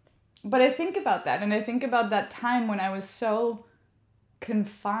 But I think about that, and I think about that time when I was so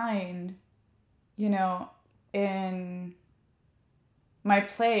confined, in my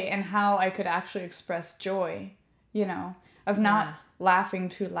play and how I could actually express joy, of not laughing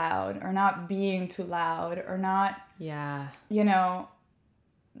too loud or not being too loud or not,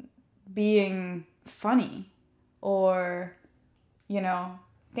 being funny or,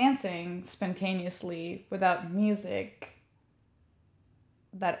 dancing spontaneously without music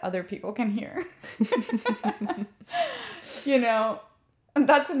that other people can hear.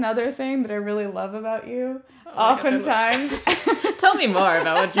 That's another thing that I really love about you. Oh Oftentimes. Tell me more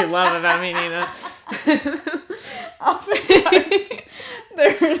about what you love about me, Nina. Oftentimes,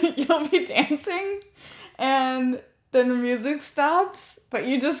 you'll be dancing and then the music stops, but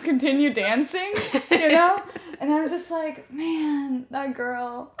you just continue dancing, And I'm just like, man, that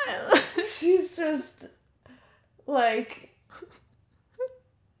girl, she's just like...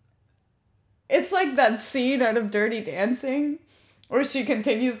 It's like that scene out of Dirty Dancing where she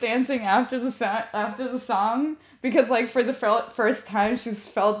continues dancing after the song because for the first time she's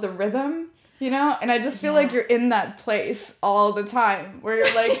felt the rhythm, and I just feel like you're in that place all the time where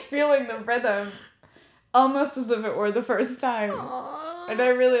you're feeling the rhythm almost as if it were the first time. Aww. And I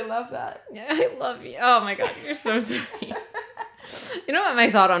really love that. Yeah, I love you. Oh my god, you're so sweet. You know what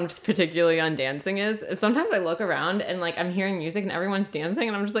my thought on particularly on dancing is sometimes I look around and like I'm hearing music and everyone's dancing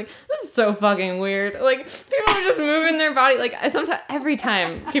and I'm just like, this is so fucking weird. Like people are just moving their body. Like sometimes every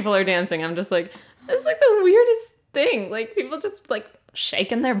time people are dancing, I'm just like, it's like the weirdest thing. Like people just like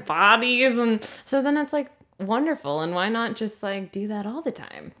shaking their bodies, and so then it's like wonderful. And why not just like do that all the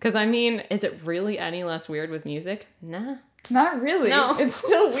time? Because I mean, is it really any less weird with music? Nah. Not really. No. It's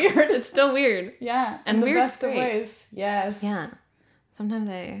still weird. It's still weird. Yeah. And in the weird's best of great. ways. Yes. Yeah. Sometimes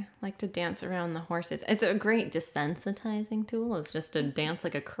I like to dance around the horses. It's a great desensitizing tool. It's just to dance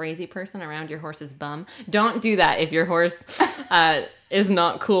like a crazy person around your horse's bum. Don't do that if your horse is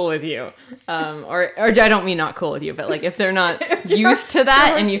not cool with you. Or I don't mean not cool with you, but like if they're not used to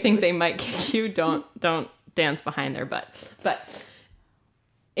that and you think they might kick you, don't dance behind their butt. But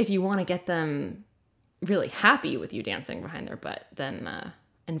if you want to get them really happy with you dancing behind their butt, then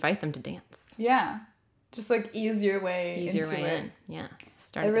invite them to dance. Yeah. Just like ease your way Ease your into way it. in. Yeah.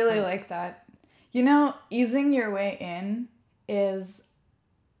 Start I at the really front. like that. You know, easing your way in is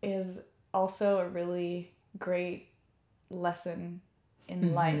also a really great lesson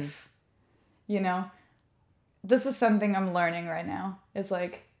in life. You know, this is something I'm learning right now. Is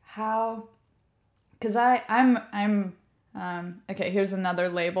like how, because I'm okay. Here's another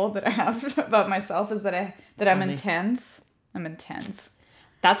label that I have about myself is that I'm intense. I'm intense.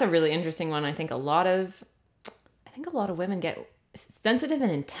 That's a really interesting one. I think a lot of women get sensitive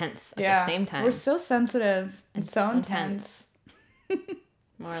and intense at the same time. We're so sensitive and so intense.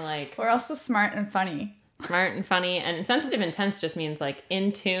 More like We're also smart and funny. smart and funny, and sensitive and intense just means like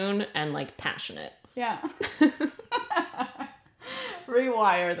in tune and like passionate. Yeah.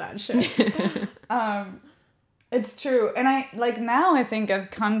 Rewire that shit. It's true. And I think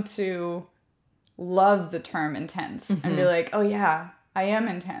I've come to love the term intense and be like, oh yeah, I am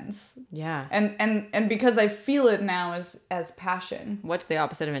intense. Yeah. And because I feel it now as passion. What's the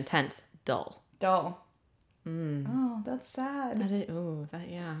opposite of intense? Dull. Dull. Oh, that's sad.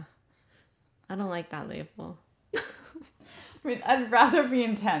 Yeah. I don't like that label. I mean, I'd rather be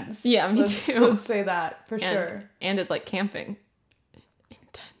intense. Yeah, me too. Let's say that for sure. And it's like camping.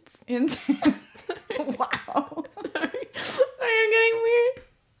 Intense. Intense. Wow. Sorry, I'm getting weird.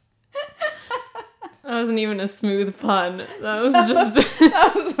 That wasn't even a smooth pun. That was just...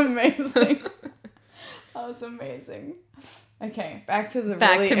 That was amazing. That was amazing. Okay, back to the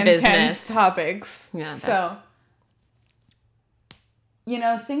really intense business. topics. Yeah. So,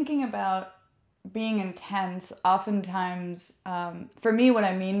 thinking about being intense, oftentimes, for me, what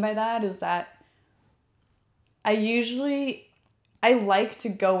I mean by that is that I like to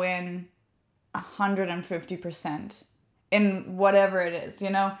go in 150% in whatever it is,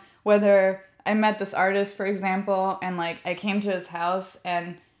 whether I met this artist, for example, and like I came to his house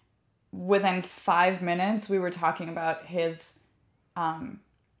and within 5 minutes we were talking about his,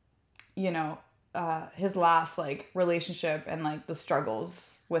 his last like relationship and like the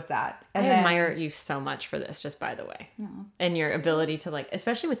struggles with that. And I admire you so much for this, just by the way. Oh. And your ability to like,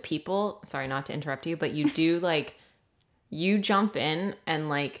 especially with people, sorry not to interrupt you, but you do like, you jump in and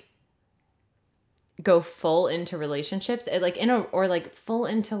like go full into relationships, full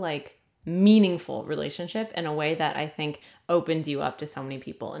into like meaningful relationship in a way that I think opens you up to so many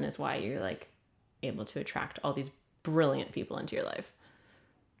people and is why you're like able to attract all these brilliant people into your life.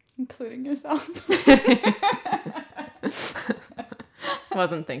 Including yourself.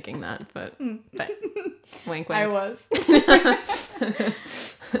 Wasn't thinking that, but wink, wink. I was.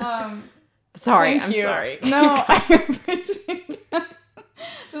 Sorry, Thank I'm you. sorry. No, I appreciate that.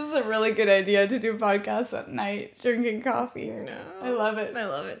 This is a really good idea to do podcasts at night, drinking coffee. No. I love it. I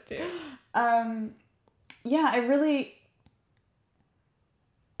love it too. Yeah,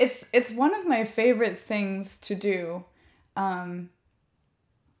 it's one of my favorite things to do. And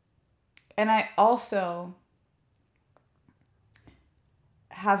I also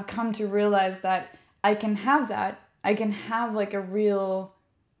have come to realize that I can have that. I can have like a real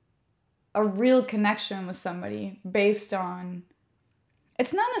connection with somebody based on,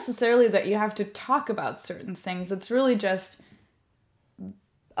 it's not necessarily that you have to talk about certain things. It's really just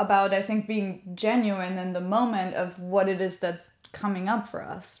about, I think, being genuine in the moment of what it is that's coming up for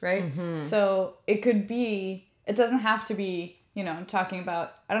us, right? Mm-hmm. So it doesn't have to be, talking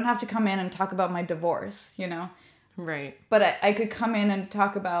about, I don't have to come in and talk about my divorce, Right. But I could come in and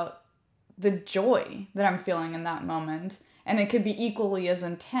talk about the joy that I'm feeling in that moment. And it could be equally as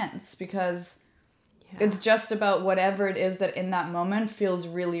intense because it's just about whatever it is that in that moment feels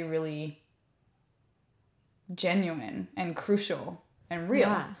really, really genuine and crucial and real.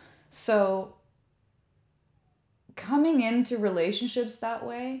 Yeah. So coming into relationships that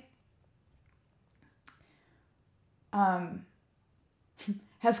way,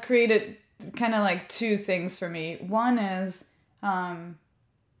 has created kind of like two things for me. One is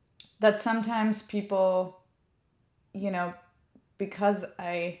that sometimes people, you know, because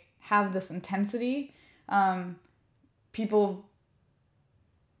I have this intensity, people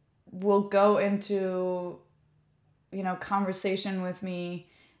will go into, you know, conversation with me,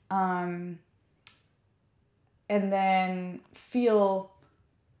 and then feel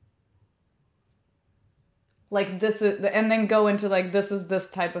like this is, and then go into like, this is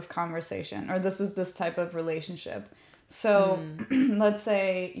this type of conversation, or this is this type of relationship. So let's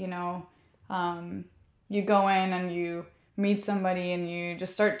say, you know, you go in and you meet somebody and you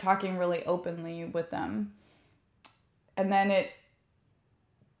just start talking really openly with them. And then it,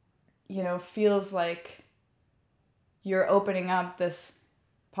 you know, feels like you're opening up this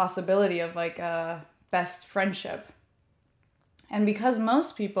possibility of like a best friendship. And because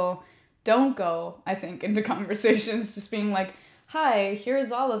most people don't go, I think, into conversations just being like, hi,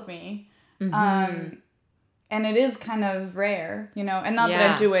 here's all of me. And it is kind of rare, you know, and not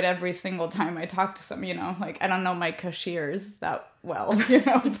that I do it every single time I talk to some, you know, like I don't know my cashiers that well, you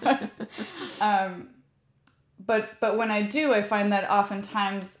know, but when I do, I find that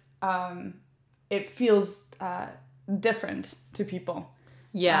oftentimes it feels different to people.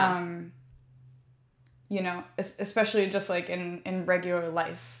 Yeah. You know, especially just like in regular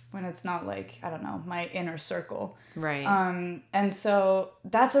life when it's not like, I don't know, my inner circle. Right. And so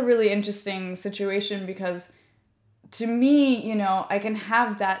that's a really interesting situation because to me, you know, I can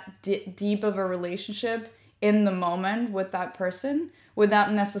have that deep of a relationship in the moment with that person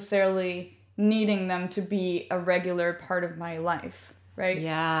without necessarily needing them to be a regular part of my life, right?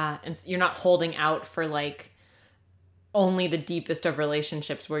 Yeah. And you're not holding out for like only the deepest of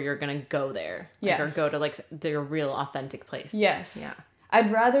relationships where you're going to go there. Like, Yes. or go to like their real authentic place. Yes. Yeah. I'd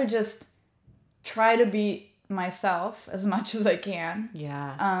rather just try to be myself as much as I can.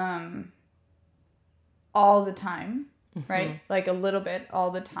 Yeah. All the time, right? Like a little bit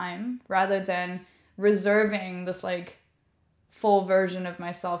all the time, rather than reserving this like full version of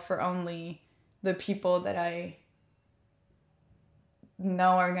myself for only the people that I know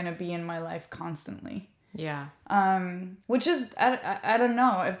are going to be in my life constantly. Yeah. Which is, I don't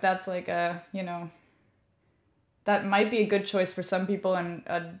know if that's like a, you know, that might be a good choice for some people and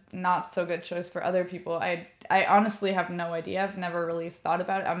a not so good choice for other people. I honestly have no idea. I've never really thought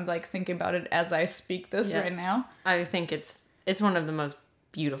about it. I'm like thinking about it as I speak this right now. I think it's one of the most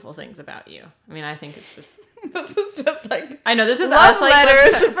beautiful things about you. I mean, I think it's just... This is just like... I know, this is love us, like,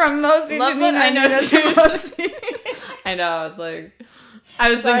 letters from Mosi love Janina. I know, to seriously. Mosi. I know, it's like... I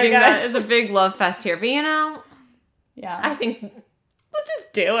was Sorry, thinking guys. that it's a big love fest here. But, you know, Yeah. I think... Let's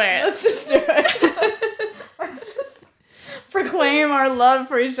just do it. Let's just do it. Let's just proclaim our love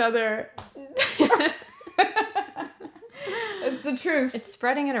for each other. It's the truth. It's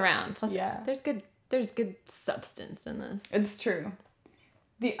spreading it around. Plus, Yeah. there's good substance in this. It's true.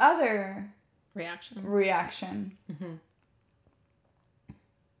 The other Reaction.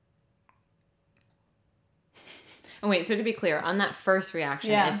 And wait, so to be clear, on that first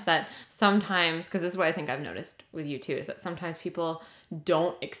reaction, it's that sometimes, because this is what I think I've noticed with you too, is that sometimes people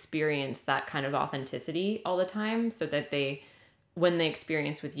don't experience that kind of authenticity all the time, so that when they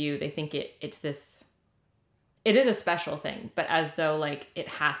experience with you, they think it is a special thing, but as though like it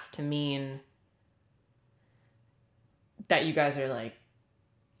has to mean that you guys are like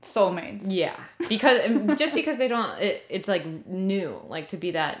soulmates. Yeah, because just because they don't, it's like new, like to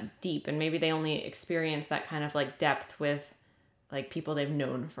be that deep, and maybe they only experience that kind of like depth with like people they've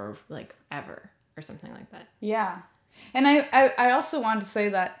known for like ever or something like that. Yeah, and I also want to say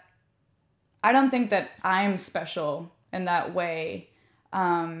that I don't think that I'm special in that way,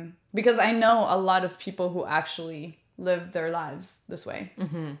 because I know a lot of people who actually live their lives this way.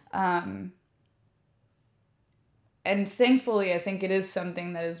 And thankfully, I think it is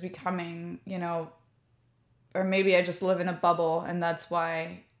something that is becoming, you know, or maybe I just live in a bubble and that's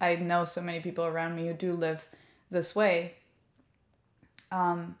why I know so many people around me who do live this way.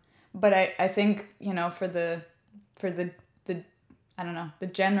 But I think, you know, for the I don't know, the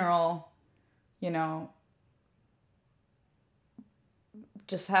general, you know,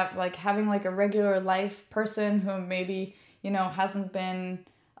 just having like a regular life person who maybe, you know, hasn't been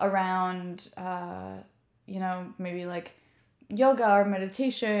around, you know, maybe like yoga or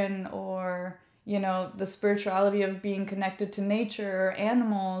meditation or, you know, the spirituality of being connected to nature or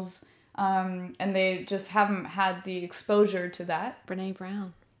animals, and they just haven't had the exposure to that. Brene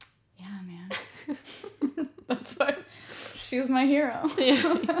Brown. Yeah, man. That's why she's my hero.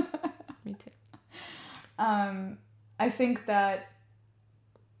 Yeah. Me too. I think that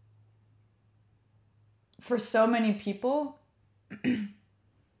for so many people,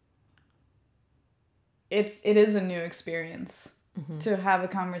 it is a new experience to have a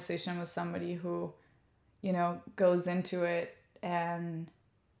conversation with somebody who, you know, goes into it and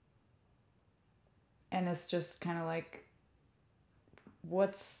it's just kind of like,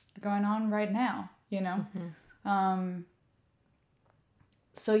 what's going on right now, you know?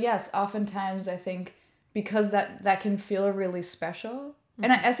 So yes, oftentimes I think because that can feel really special.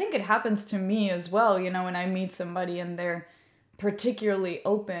 And I think it happens to me as well, you know, when I meet somebody and they're particularly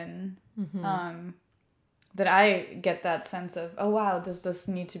open, that I get that sense of, oh, wow, does this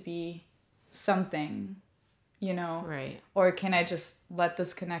need to be something, you know? Right. Or can I just let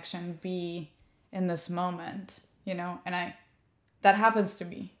this connection be in this moment, you know? And that happens to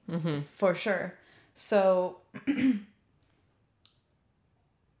me, for sure. So I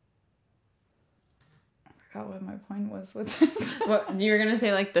forgot what my point was with this. Well, you were going to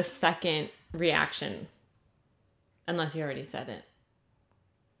say like the second reaction, unless you already said it.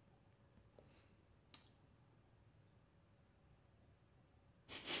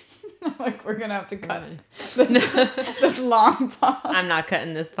 Like, we're gonna have to cut this long pause. I'm not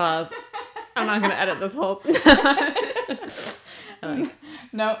cutting this pause. I'm not gonna edit this whole.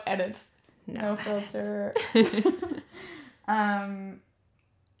 No edits. No filter.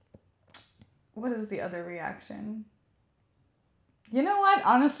 What is the other reaction? You know what?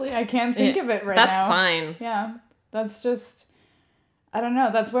 Honestly, I can't think of it right now. That's fine. Yeah, that's just. I don't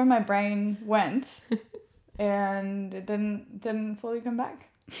know. That's where my brain went, and it didn't fully come back.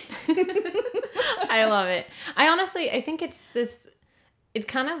 I love it. I think it's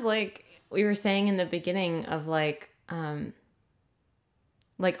kind of like we were saying in the beginning of like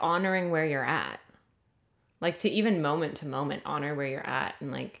honoring where you're at, like to even moment to moment honor where you're at.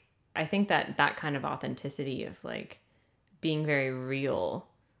 And like, I think that kind of authenticity of like being very real,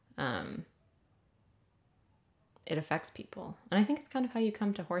 it affects people. And I think it's kind of how you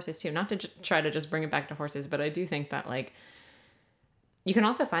come to horses too, not to try to just bring it back to horses, but I do think that like, you can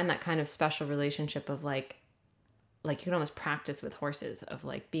also find that kind of special relationship of like you can almost practice with horses of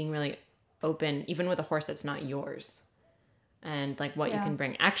like being really open, even with a horse that's not yours, and like what you can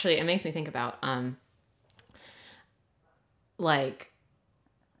bring. Actually, it makes me think about like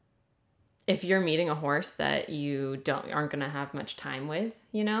if you're meeting a horse that you aren't gonna have much time with,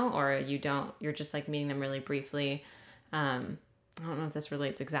 you know, or you're just like meeting them really briefly. I don't know if this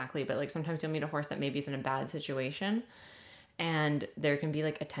relates exactly, but like sometimes you'll meet a horse that maybe is in a bad situation. And there can be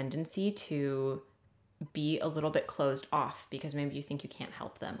like a tendency to be a little bit closed off because maybe you think you can't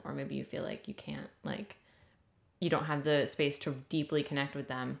help them, or maybe you feel like you can't, like, you don't have the space to deeply connect with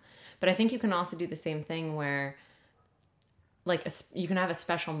them. But I think you can also do the same thing where like you can have a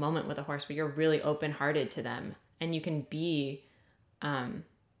special moment with a horse where you're really open-hearted to them and you can be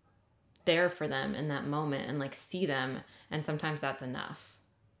there for them in that moment and like see them. And sometimes that's enough,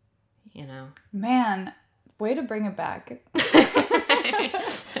 you know? Man, way to bring it back.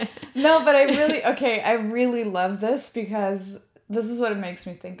 No, but I really love this because this is what it makes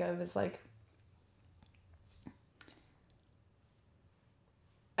me think of is like,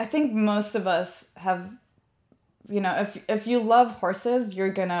 I think most of us have, you know, if you love horses,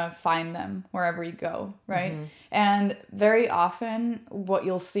 you're gonna find them wherever you go, right? Mm-hmm. And very often what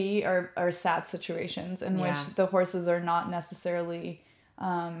you'll see are sad situations in which the horses are not necessarily,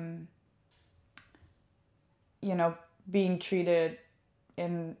 you know, being treated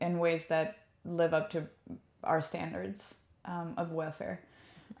in ways that live up to our standards of welfare.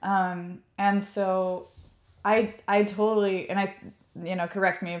 And so I totally, and I, you know,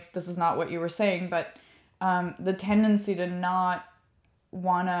 correct me if this is not what you were saying, but the tendency to not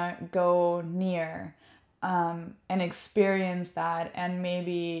want to go near and experience that. And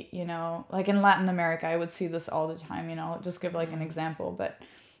maybe, you know, like in Latin America, I would see this all the time, you know, just give like an example, but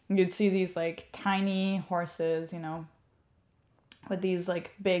you'd see these like tiny horses, you know, with these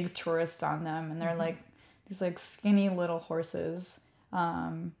like big tourists on them, and they're like these like skinny little horses,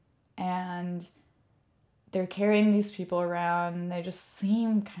 and they're carrying these people around, and they just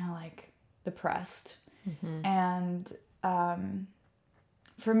seem kind of like depressed. And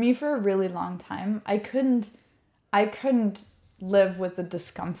for me, for a really long time, I couldn't live with the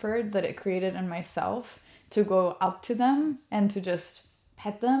discomfort that it created in myself to go up to them and to just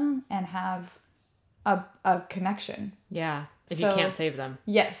pet them and have a connection. Yeah. If you can't save them.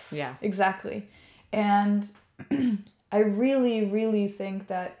 Yes. Yeah. Exactly. And I really, really think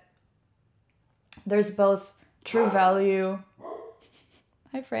that there's both true value.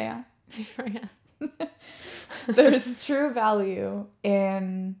 Hi, Freya. Hi, Freya. There's true value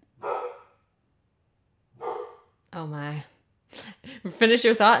in. Oh my. Finish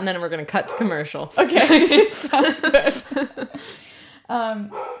your thought, and then we're going to cut to commercial. Okay, sounds good.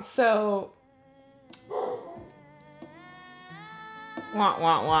 So... Wah,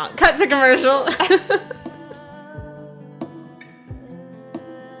 wah, wah. Cut to commercial.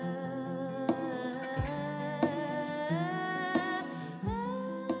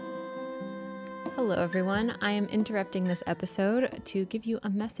 Hello, everyone. I am interrupting this episode to give you a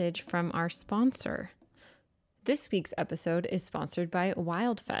message from our sponsor. This week's episode is sponsored by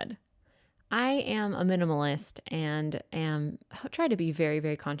WildFed. I am a minimalist and try to be very,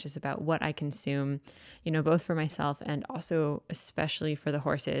 very conscious about what I consume, both for myself and also especially for the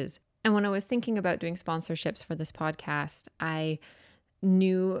horses. And when I was thinking about doing sponsorships for this podcast, I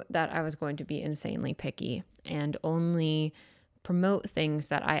knew that I was going to be insanely picky and only promote things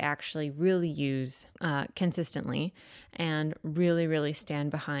that I actually really use consistently and really, really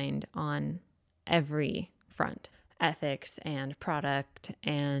stand behind on every front. Ethics and product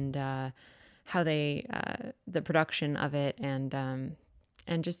and how they, the production of it and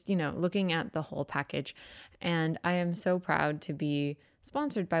just, looking at the whole package. And I am so proud to be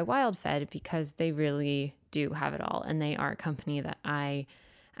sponsored by WildFed because they really do have it all. And they are a company that I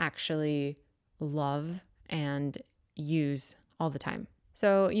actually love and use all the time.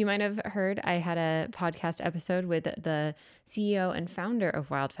 So you might have heard I had a podcast episode with the CEO and founder of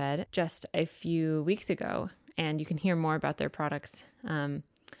WildFed just a few weeks ago, and you can hear more about their products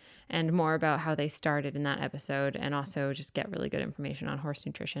and more about how they started in that episode, and also just get really good information on horse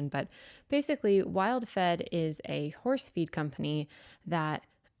nutrition. But basically, WildFed is a horse feed company that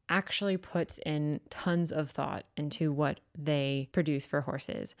actually puts in tons of thought into what they produce for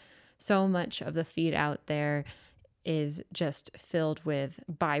horses. So much of the feed out there is just filled with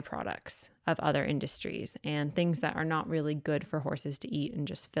byproducts of other industries and things that are not really good for horses to eat and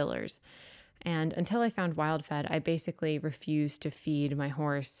just fillers. And until I found WildFed, I basically refused to feed my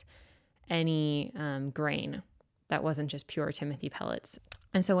horse any grain that wasn't just pure Timothy pellets.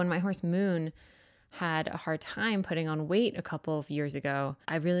 And so when my horse Moon had a hard time putting on weight a couple of years ago,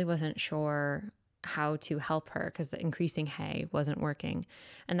 I really wasn't sure how to help her because the increasing hay wasn't working.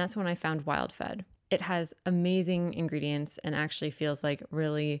 And that's when I found WildFed. It has amazing ingredients and actually feels like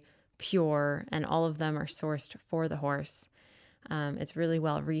really pure, and all of them are sourced for the horse. It's really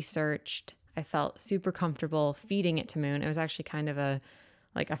well researched. I felt super comfortable feeding it to Moon. It was actually kind of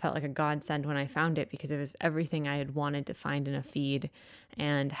I felt like a godsend when I found it because it was everything I had wanted to find in a feed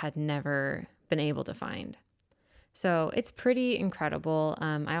and had never been able to find. So it's pretty incredible.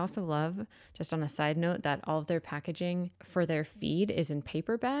 I also love, just on a side note, that all of their packaging for their feed is in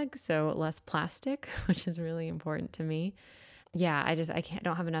paper bags, so less plastic, which is really important to me. Yeah, I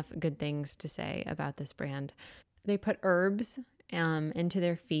don't have enough good things to say about this brand. They put herbs into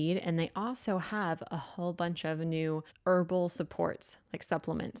their feed, and they also have a whole bunch of new herbal supports, like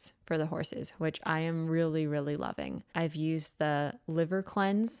supplements for the horses, which I am really, really loving. I've used the liver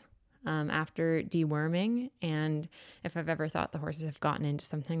cleanse after deworming, and if I've ever thought the horses have gotten into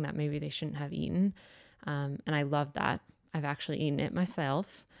something that maybe they shouldn't have eaten, and I love that. I've actually eaten it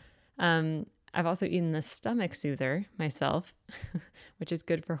myself. I've also eaten the stomach soother myself, which is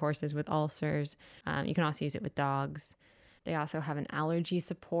good for horses with ulcers. You can also use it with dogs. They also have an allergy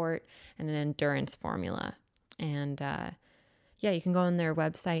support and an endurance formula. And you can go on their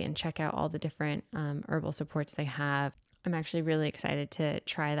website and check out all the different herbal supports they have. I'm actually really excited to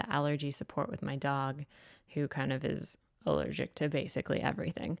try the allergy support with my dog, who kind of is allergic to basically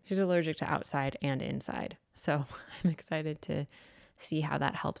everything. She's allergic to outside and inside. So I'm excited to see how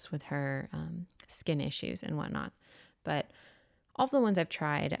that helps with her skin issues and whatnot. But all the ones I've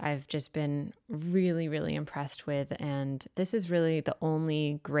tried, I've just been really, really impressed with. And this is really the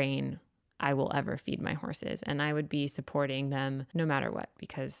only grain I will ever feed my horses. And I would be supporting them no matter what,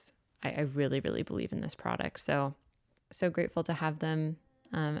 because I really, really believe in this product. So grateful to have them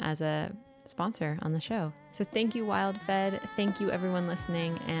as a sponsor on the show. So thank you, WildFed. Thank you, everyone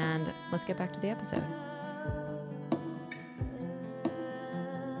listening. And let's get back to the episode.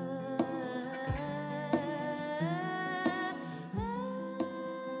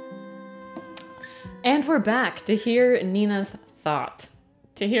 And we're back to hear Nina's thought,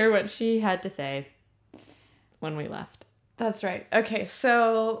 to hear what she had to say when we left. That's right. Okay,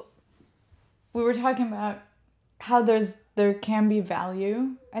 so we were talking about how there can be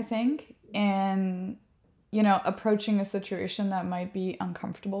value, I think, in, approaching a situation that might be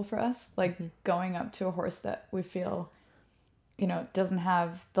uncomfortable for us, like going up to a horse that we feel, doesn't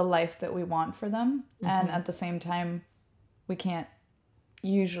have the life that we want for them. And at the same time,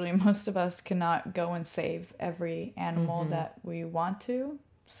 most of us cannot go and save every animal that we want to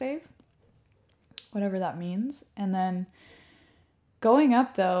save, whatever that means. And then going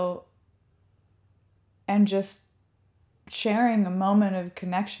up though and just sharing a moment of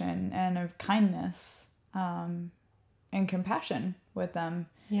connection and of kindness and compassion with them.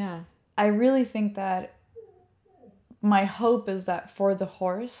 Yeah. I really think that my hope is that for the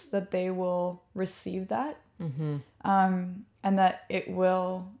horse that they will receive that. Mm-hmm. And that it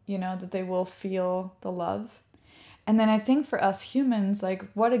will, that they will feel the love. And then I think for us humans, like,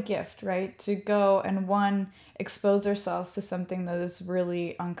 what a gift, right? To go and expose ourselves to something that is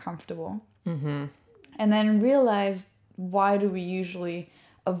really uncomfortable. Mm-hmm. And then realize, why do we usually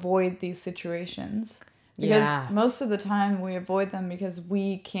avoid these situations? Because most of the time we avoid them because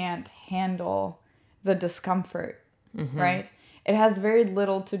we can't handle the discomfort, right? It has very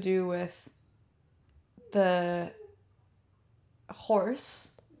little to do with the horse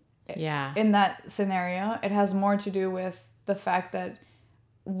in that scenario. It has more to do with the fact that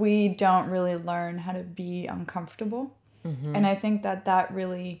we don't really learn how to be uncomfortable. And I think that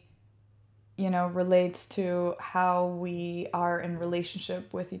really, relates to how we are in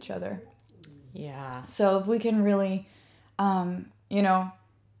relationship with each other. Yeah. So if we can really,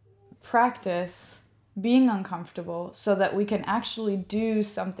 practice being uncomfortable so that we can actually do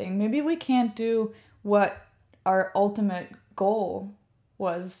something. Maybe we can't do what our ultimate goal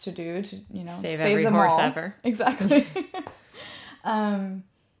was to do, to, save every them horse all. Ever. Exactly. But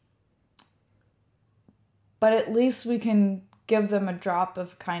at least we can give them a drop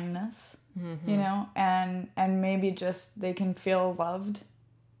of kindness, and maybe just they can feel loved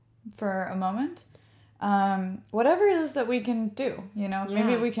for a moment. Whatever it is that we can do,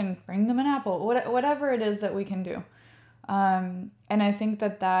 maybe we can bring them an apple, whatever it is that we can do. And I think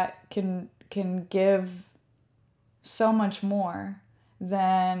that can give so much more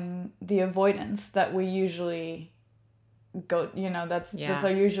than the avoidance that we usually go, that's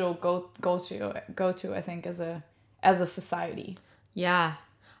our usual go to, I think, as a society. Yeah.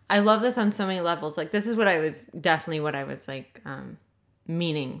 I love this on so many levels. Like, this is what I was like,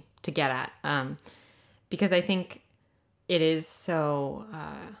 meaning to get at. Because I think it is so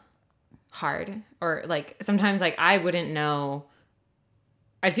hard, or like sometimes like I wouldn't know,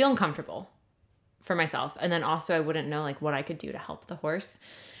 I'd feel uncomfortable for myself. And then also I wouldn't know like what I could do to help the horse.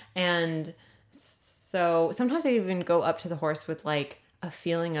 And so sometimes I even go up to the horse with like a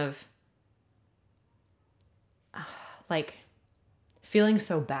feeling of like feeling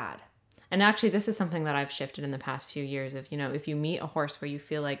so bad. And actually this is something that I've shifted in the past few years of, if you meet a horse where you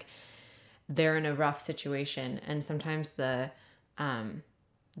feel like they're in a rough situation, and sometimes the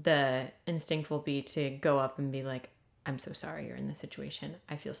instinct will be to go up and be like, I'm so sorry you're in this situation.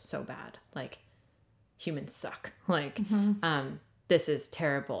 I feel so bad. Like, humans suck. Like, this is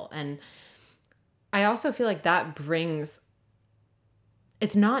terrible. And I also feel like that brings,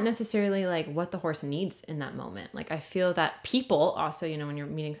 it's not necessarily like what the horse needs in that moment. Like, I feel that people also, when you're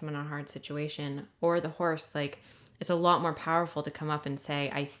meeting someone in a hard situation, or the horse, like, it's a lot more powerful to come up and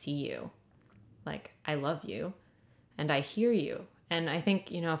say, I see you. Like, I love you and I hear you. And I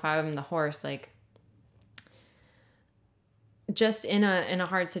think, if I'm the horse, like, just in a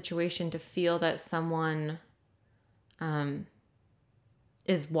hard situation, to feel that someone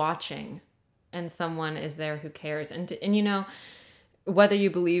is watching and someone is there who cares. And whether you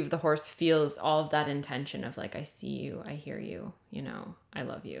believe the horse feels all of that intention of like, I see you, I hear you, I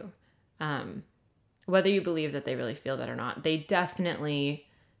love you. Whether you believe that they really feel that or not, they definitely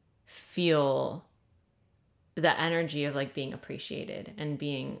feel the energy of like being appreciated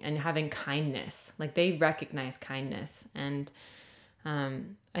and having kindness. Like, they recognize kindness. And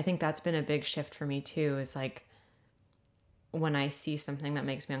I think that's been a big shift for me too, is like, when I see something that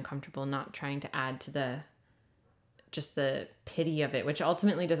makes me uncomfortable, not trying to add to the pity of it, which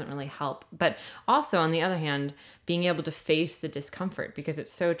ultimately doesn't really help. But also, on the other hand, being able to face the discomfort, because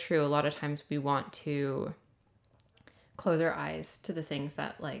it's so true. A lot of times we want to close our eyes to the things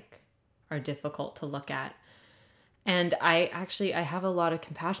that like are difficult to look at. And I have a lot of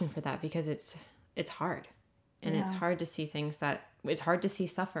compassion for that, because it's hard. And it's hard to see it's hard to see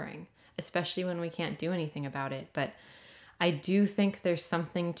suffering, especially when we can't do anything about it. But I do think there's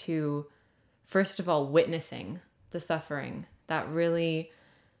something to, first of all, witnessing the suffering that really,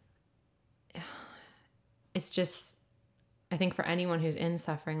 it's just, I think for anyone who's in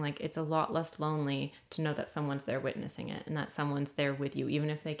suffering, like, it's a lot less lonely to know that someone's there witnessing it, and that someone's there with you, even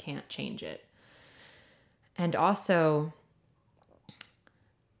if they can't change it. And also,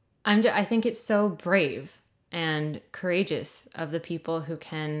 I think it's so brave and courageous of the people who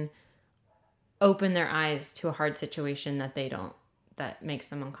can open their eyes to a hard situation that makes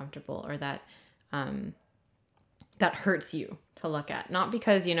them uncomfortable, or that hurts you to look at. Not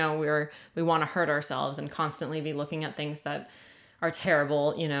because, we want to hurt ourselves and constantly be looking at things that are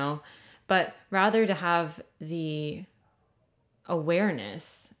terrible, you know, but rather to have the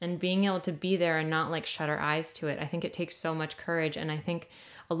awareness and being able to be there and not like shut our eyes to it. I think it takes so much courage. And I think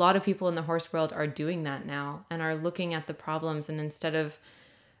a lot of people in the horse world are doing that now and are looking at the problems, and instead of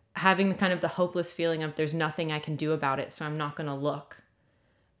having the kind of the hopeless feeling of there's nothing I can do about it, so I'm not going to look,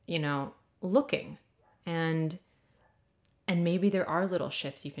 you know, looking. And maybe there are little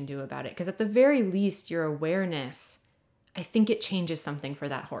shifts you can do about it, because at the very least your awareness, I think it changes something for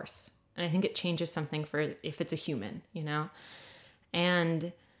that horse. And I think it changes something for if it's a human, you know?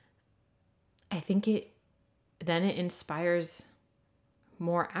 And I think it inspires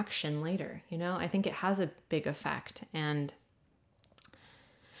more action later, you know? I think it has a big effect. And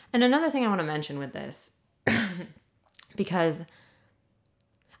another thing I want to mention with this, because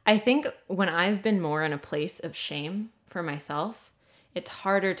I think when I've been more in a place of shame for myself, it's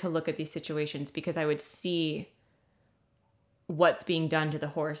harder to look at these situations, because I would see what's being done to the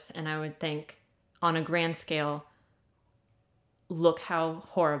horse and I would think on a grand scale, look how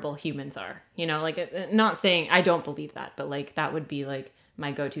horrible humans are, you know, like, not saying I don't believe that, but like that would be like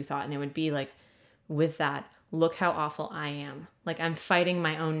my go-to thought. And it would be like, with that, look how awful I am. Like, I'm fighting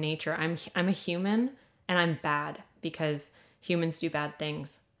my own nature. I'm a human and I'm bad because humans do bad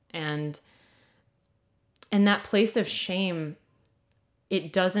things. And in that place of shame,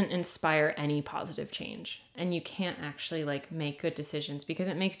 it doesn't inspire any positive change. And you can't actually like make good decisions, because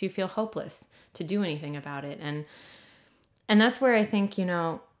it makes you feel hopeless to do anything about it. And that's where I think, you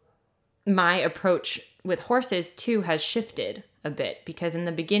know, my approach with horses too has shifted a bit, because in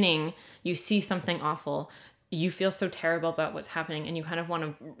the beginning you see something awful, you feel so terrible about what's happening, and you kind of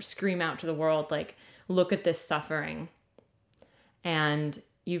want to scream out to the world, like, look at this suffering, and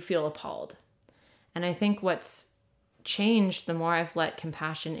you feel appalled. And I think what's changed the more I've let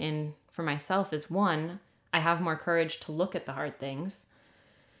compassion in for myself is, one, I have more courage to look at the hard things.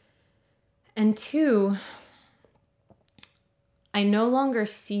 And two, I no longer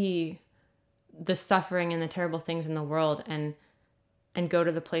see the suffering and the terrible things in the world and go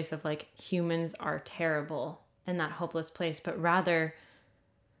to the place of like, humans are terrible, in that hopeless place, but rather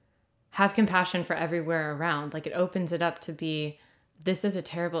have compassion for everywhere around. Like, it opens it up to be, this is a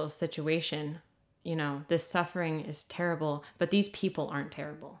terrible situation. You know, this suffering is terrible, but these people aren't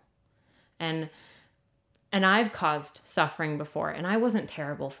terrible. And I've caused suffering before, and I wasn't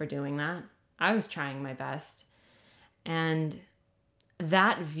terrible for doing that. I was trying my best. And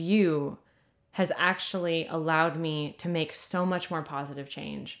that view has actually allowed me to make so much more positive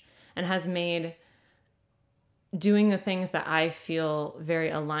change, and has made doing the things that I feel very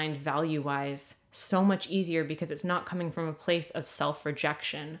aligned value-wise so much easier, because it's not coming from a place of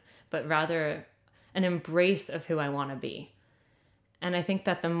self-rejection, but rather an embrace of who I want to be. And I think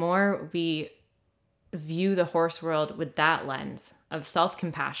that the more we view the horse world with that lens of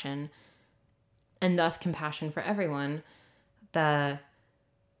self-compassion, and thus compassion for everyone, the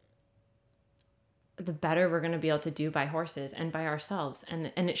better we're going to be able to do by horses and by ourselves.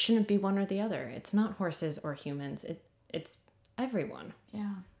 And it shouldn't be one or the other. It's not horses or humans. It's everyone.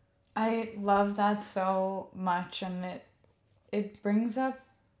 Yeah. I love that so much. And it brings up,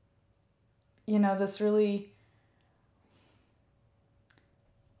 you know, this really,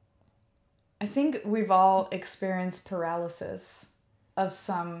 I think we've all experienced paralysis of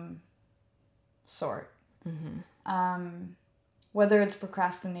some sort. Mm-hmm. Whether it's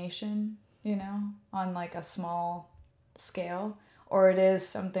procrastination, you know, on like a small scale, or it is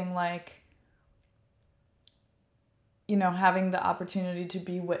something like, you know, having the opportunity to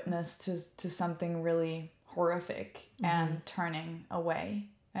be witness to something really horrific, mm-hmm. and turning away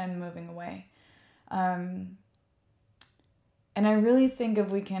and moving away. And I really think if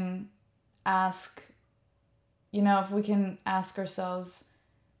we can ask, you know, if we can ask ourselves,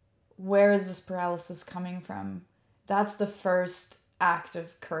 where is this paralysis coming from? That's the first act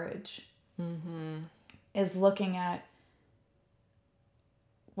of courage. Mm-hmm. Is looking at,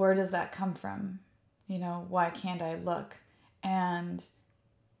 where does that come from? You know, why can't I look? And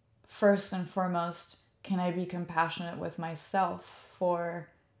first and foremost, can I be compassionate with myself for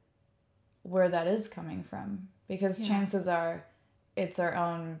where that is coming from? Because chances are it's our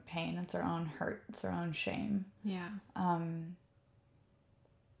own pain, it's our own hurt, it's our own shame. Yeah.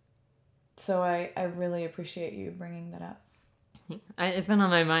 So I really appreciate you bringing that up. It's been on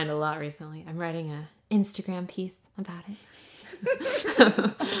my mind a lot recently. I'm writing an Instagram piece about it.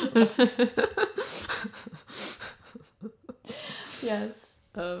 Yes.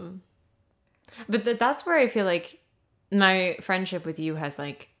 But that's where I feel like my friendship with you has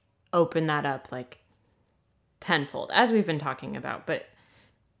like opened that up like tenfold, as we've been talking about. But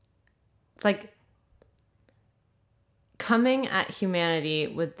it's like coming at humanity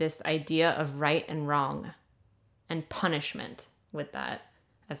with this idea of right and wrong and punishment with that,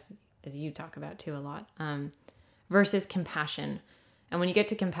 as you talk about too a lot, versus compassion. And when you get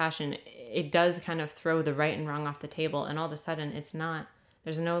to compassion, it does kind of throw the right and wrong off the table, and all of a sudden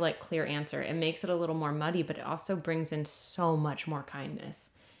there's no like clear answer. It makes it a little more muddy, but it also brings in so much more kindness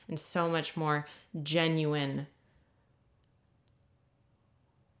and so much more genuine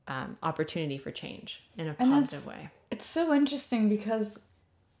opportunity for change in a positive way. It's so interesting because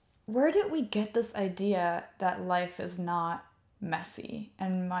where did we get this idea that life is not messy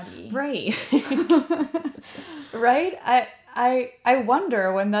and muddy? Right. Right? I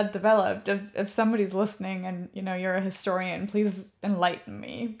wonder when that developed, if somebody's listening and, you know, you're a historian, please enlighten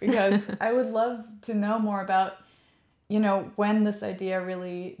me, because I would love to know more about, you know, when this idea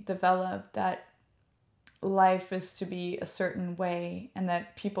really developed that life is to be a certain way and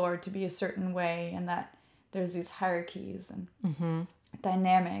that people are to be a certain way and that there's these hierarchies and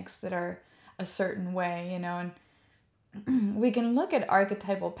dynamics that are a certain way, you know, and we can look at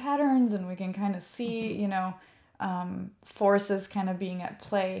archetypal patterns and we can kind of see, you know, forces kind of being at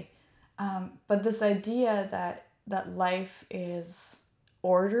play. But this idea that life is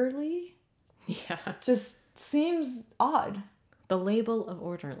orderly just seems odd. The label of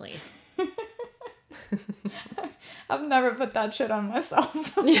orderly. I've never put that shit on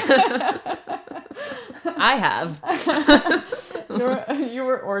myself. I have. You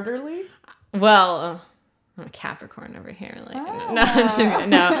were orderly? Well, I'm a Capricorn over here. Like, no.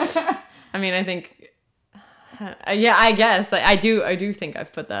 I mean, I think, I guess like I do think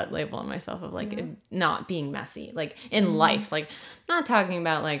I've put that label on myself of like it not being messy, like in life. Like, not talking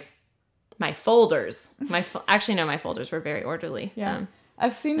about like my folders. Actually, no, my folders were very orderly. Yeah.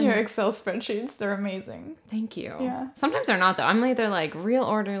 I've seen your Excel spreadsheets. They're amazing. Thank you. Yeah. Sometimes they're not, though. I'm either like real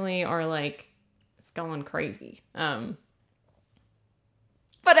orderly or like it's going crazy. But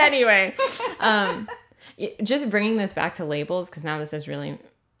anyway, just bringing this back to labels, because now this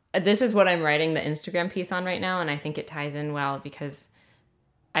is what I'm writing the Instagram piece on right now. And I think it ties in well because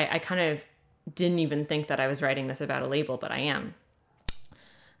I kind of didn't even think that I was writing this about a label, but I am.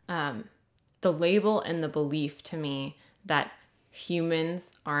 The label and the belief to me that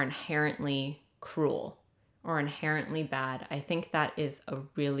humans are inherently cruel or inherently bad. I think that is a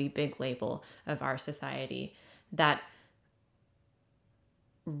really big label of our society that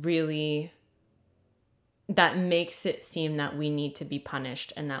makes it seem that we need to be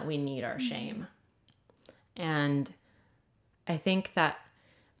punished and that we need our shame. And I think that,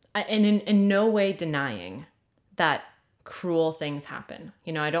 and in no way denying that cruel things happen.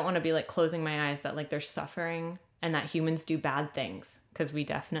 You know, I don't want to be like closing my eyes that like there's suffering and that humans do bad things, because we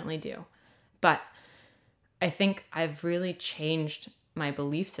definitely do. But I think I've really changed my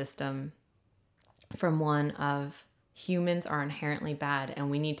belief system from one of humans are inherently bad and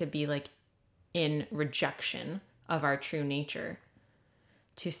we need to be like in rejection of our true nature,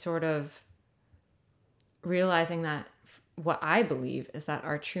 to sort of realizing that what I believe is that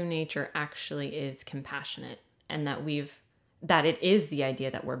our true nature actually is compassionate, and that it is the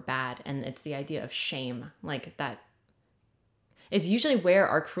idea that we're bad, and it's the idea of shame. Like, that is usually where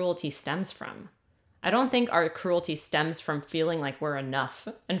our cruelty stems from. I don't think our cruelty stems from feeling like we're enough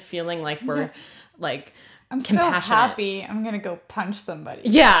and feeling like we're like I'm so happy I'm gonna go punch somebody.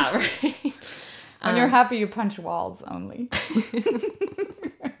 Yeah, right. When you're happy, you punch walls only.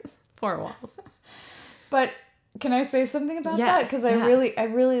 Poor walls. But can I say something about that? Because I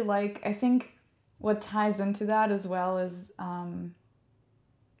really like, I think what ties into that as well is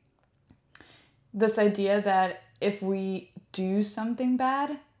this idea that if we do something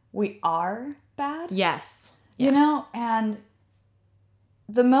bad, we are bad. Yes. Yeah. You know, and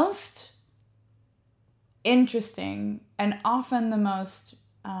the most interesting and often the most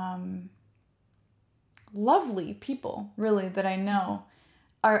lovely people, really, that I know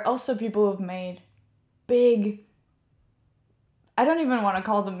are also people who've made big, I don't even want to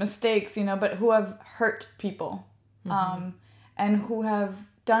call them mistakes, you know, but who have hurt people, and who have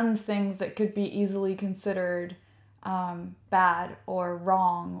done things that could be easily considered bad or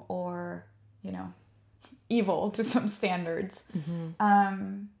wrong or, you know, evil to some standards.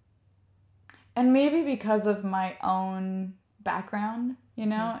 And maybe because of my own background, you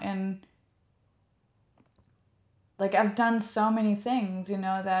know, and like I've done so many things, you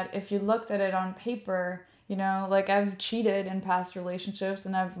know, that if you looked at it on paper, you know, like I've cheated in past relationships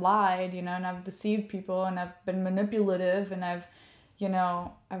and I've lied, you know, and I've deceived people and I've been manipulative and I've, you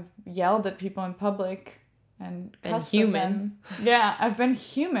know, I've yelled at people in public and cussed at them. Yeah, I've been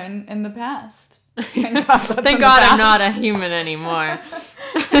human in the past. Thank God I'm not a human anymore.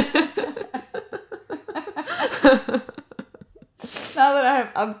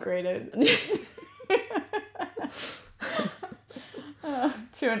 upgraded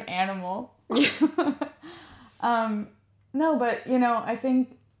to an animal. No, but I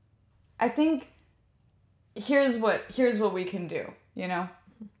think here's what we can do,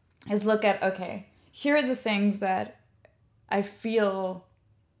 is look at, okay, here are the things that I feel,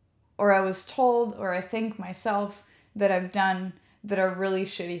 or I was told, or I think myself that I've done that are really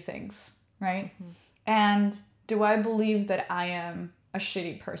shitty things, right? Mm-hmm. And do I believe that I am a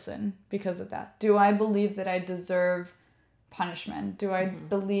shitty person because of that? Do I believe that I deserve punishment? Do I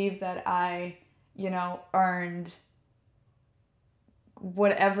believe that I, earned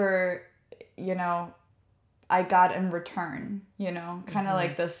whatever, I got in return, kind of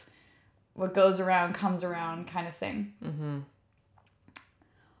like this, what goes around comes around kind of thing. Mm-hmm.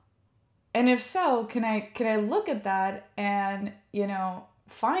 And if so, can I look at that and,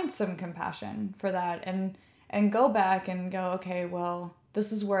 find some compassion for that and go back and go, okay, well,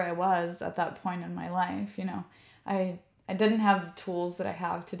 this is where I was at that point in my life. I didn't have the tools that I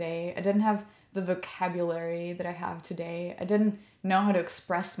have today. I didn't have the vocabulary that I have today. I didn't know how to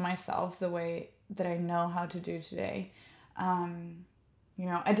express myself the way that I know how to do today.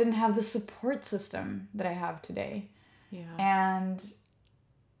 I didn't have the support system that I have today. Yeah. And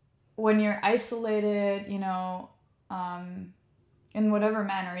when you're isolated, in whatever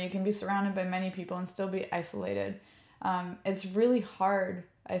manner, you can be surrounded by many people and still be isolated. It's really hard,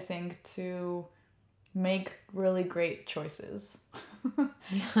 I think, to make really great choices.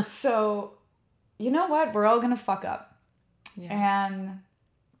 Yeah. So, you know what? We're all going to fuck up. Yeah. And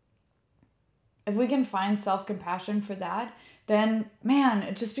if we can find self-compassion for that, then, man,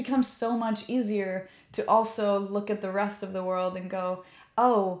 it just becomes so much easier to also look at the rest of the world and go,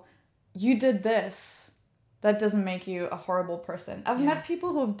 oh, you did this. That doesn't make you a horrible person. I've met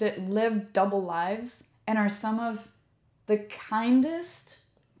people who've lived double lives and are some of the kindest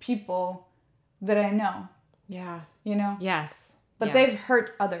people that I know. Yeah. Yes. But they've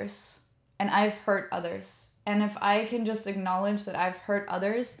hurt others. And I've hurt others. And if I can just acknowledge that I've hurt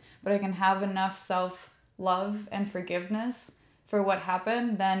others, but I can have enough self-love and forgiveness for what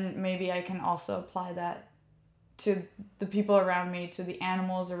happened, then maybe I can also apply that to the people around me, to the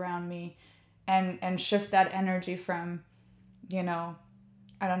animals around me, and shift that energy from, I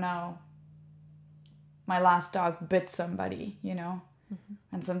don't know, my last dog bit somebody, Mm-hmm.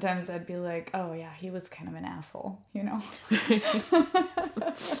 And sometimes I'd be like, oh yeah, he was kind of an asshole,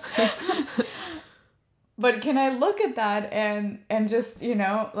 But can I look at that and just,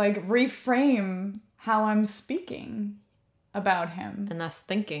 reframe how I'm speaking about him? And thus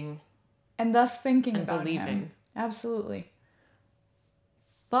thinking. And about believing. Him. Absolutely.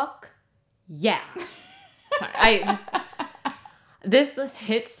 Fuck yeah. Sorry, this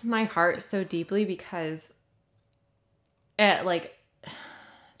hits my heart so deeply because it's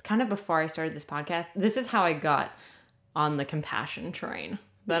kind of before I started this podcast. This is how I got on the compassion train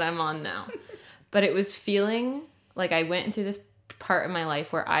that I'm on now. But it was feeling like I went through this part of my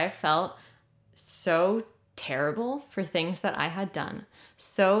life where I felt so terrible for things that I had done,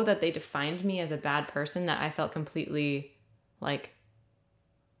 so that they defined me as a bad person that I felt completely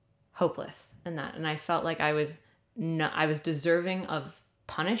hopeless in that. And I felt like I was deserving of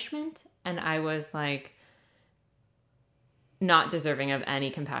punishment, and I was not deserving of any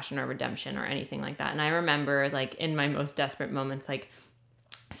compassion or redemption or anything like that. And I remember in my most desperate moments,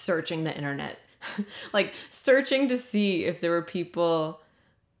 searching the internet, searching to see if there were people,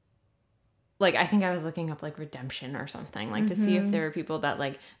 I think I was looking up redemption or something, to see if there were people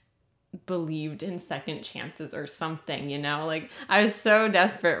that believed in second chances or something, I was so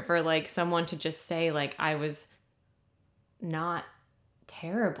desperate for someone to just say I was not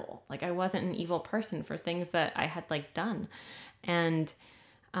terrible, I wasn't an evil person for things that I had done. And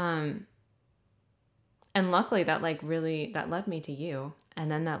luckily that really that led me to you, and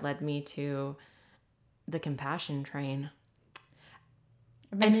then that led me to the compassion train.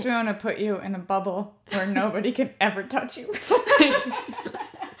 It makes me want to put you in a bubble where nobody can ever touch you.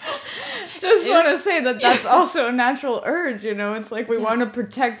 Just want to say that's also a natural urge, it's we want to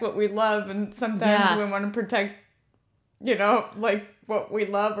protect what we love, and sometimes we want to protect, what we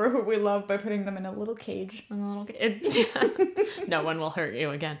love or who we love by putting them in a little cage. No one will hurt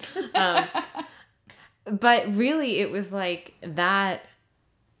you again. But really it was that,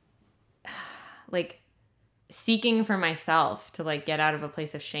 seeking for myself to get out of a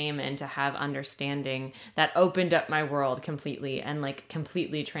place of shame and to have understanding that opened up my world completely and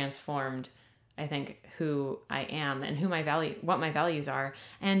completely transformed, I think, who I am and what my values are,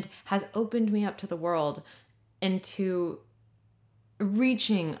 and has opened me up to the world and to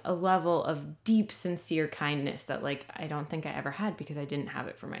reaching a level of deep, sincere kindness that like I don't think I ever had because I didn't have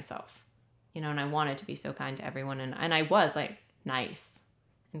it for myself. You know, and I wanted to be so kind to everyone, and I was like nice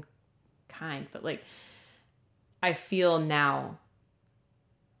and kind, but like I feel now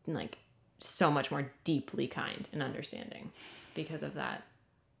like so much more deeply kind and understanding because of that.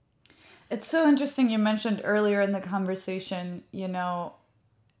 It's so interesting. You mentioned earlier in the conversation, you know,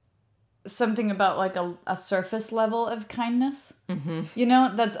 something about like a surface level of kindness. Mm-hmm. You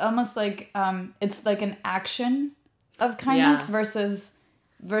know, that's almost like it's like an action of kindness versus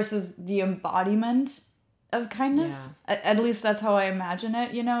the embodiment of kindness. Yeah. At least that's how I imagine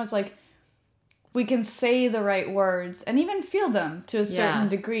it. You know, it's like we can say the right words and even feel them to a certain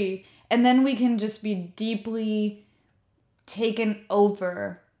degree, and then we can just be deeply taken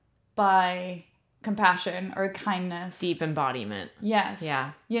over by compassion or kindness. Deep embodiment. Yes.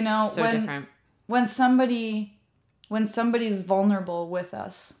 Yeah. You know, so different. When somebody's vulnerable with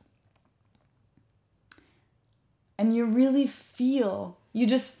us and you really feel, you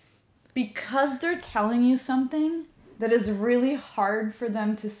just, because they're telling you something that is really hard for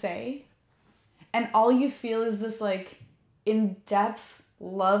them to say, and all you feel is this like in-depth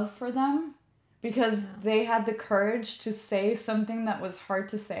love for them because they had the courage to say something that was hard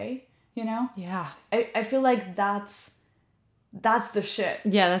to say, you know? Yeah. I feel like that's the shit.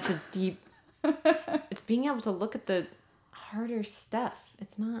 Yeah, that's a deep... It's being able to look at the harder stuff.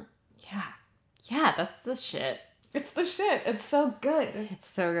 It's not... Yeah, that's the shit. It's the shit. It's so good. It's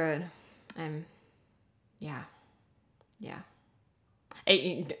so good. Yeah.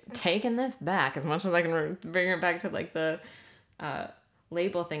 Taking this back as much as I can bring it back to like the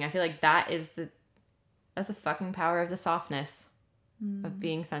label thing, I feel like that's the fucking power of the softness, of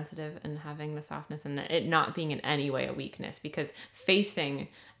being sensitive and having the softness, and it not being in any way a weakness, because facing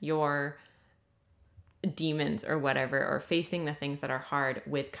your demons or whatever, or facing the things that are hard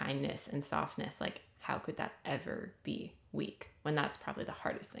with kindness and softness, like how could that ever be weak when that's probably the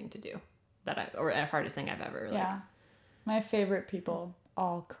hardest thing to do or the hardest thing I've ever like. My favorite people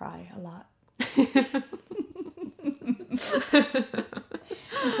all cry a lot.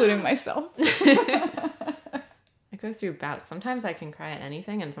 Including myself. I go through bouts. Sometimes I can cry at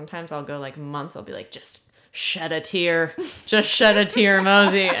anything, and sometimes I'll go like months. I'll be like, just shed a tear. Just shed a tear,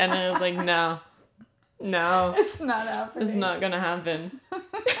 Mosey. And then it's like, no. It's not happening. It's not going to happen.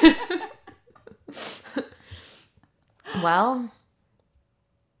 Well,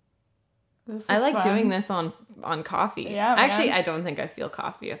 I like fun. doing this on coffee. Yeah, actually, man. I don't think I feel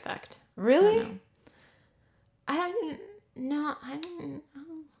coffee effect. Really? I don't know.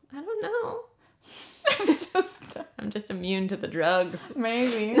 I'm just immune to the drugs.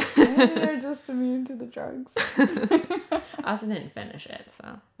 Maybe you're just immune to the drugs. I also didn't finish it,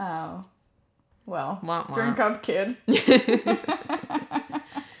 so. Oh. Well, wah, wah. Drink up, kid.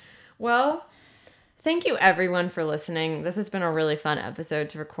 Well, thank you everyone for listening. This has been a really fun episode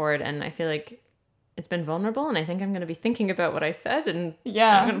to record, and I feel like it's been vulnerable, and I think I'm going to be thinking about what I said, and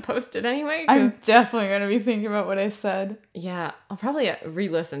I'm going to post it anyway. I'm definitely going to be thinking about what I said. Yeah, I'll probably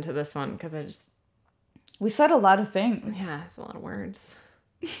re-listen to this one because we said a lot of things. Yeah, it's a lot of words.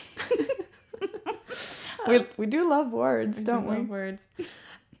 We do love words, don't we? Love words.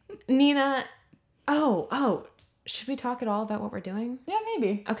 Nina, oh, should we talk at all about what we're doing? Yeah,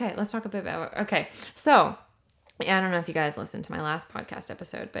 maybe. Okay, let's talk a bit about okay. So, I don't know if you guys listened to my last podcast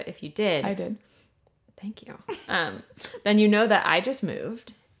episode, but if you did, I did. Thank you. Then you know that I just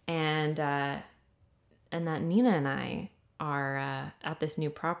moved, and that Nina and I are at this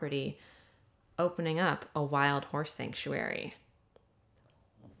new property opening up a wild horse sanctuary.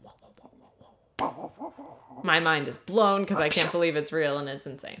 My mind is blown because I can't believe it's real, and it's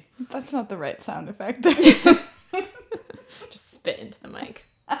insane. That's not the right sound effect. Just spit into the mic.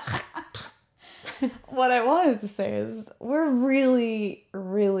 What I wanted to say is we're really,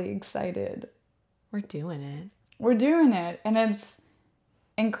 really excited. We're doing it. We're doing it, and it's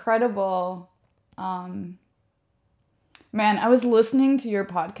incredible. Man, I was listening to your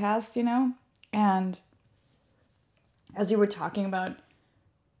podcast, you know, and as you were talking about,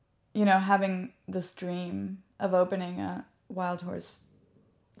 you know, having this dream of opening a wild horse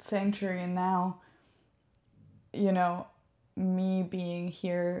sanctuary, and now, you know, me being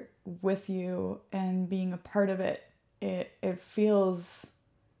here with you and being a part of it, it feels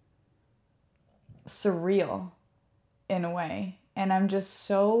surreal in a way, and I'm just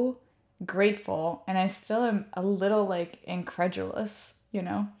so grateful, and I still am a little like incredulous, you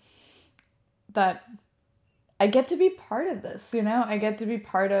know, that I get to be part of this, you know. I get to be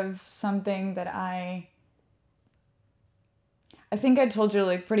part of something that I think I told you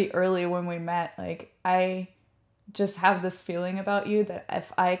like pretty early when we met, like I just have this feeling about you that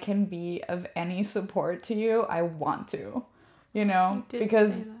if I can be of any support to you, I want to, you know, You did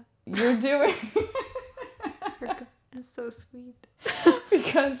because say you're doing. That's so sweet.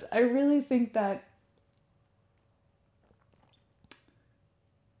 Because I really think that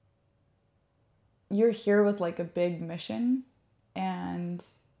you're here with like a big mission, and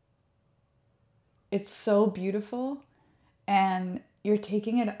it's so beautiful, and you're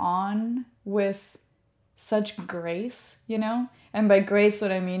taking it on with such grace, you know? And by grace,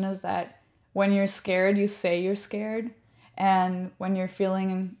 what I mean is that when you're scared, you say you're scared. And when you're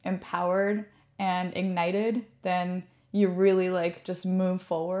feeling empowered and ignited, then you really like just move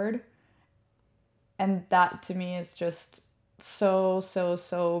forward. And that to me is just so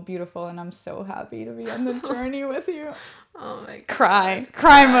beautiful. And I'm so happy to be on the journey with you. Oh my God.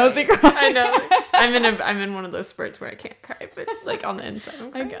 Cry, Mosey, cry. I know. I'm in one of those spurts where I can't cry, but like on the inside,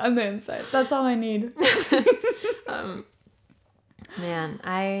 I'm crying. Like on the inside. That's all I need. Man,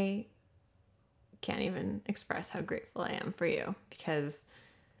 I can't even express how grateful I am for you, because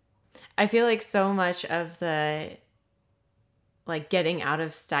I feel like so much of the like getting out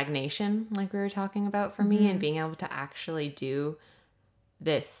of stagnation, like we were talking about for me, and being able to actually do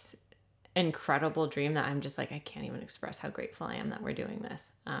this incredible dream that I'm just like, I can't even express how grateful I am that we're doing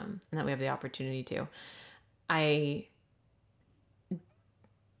this, and that we have the opportunity to. I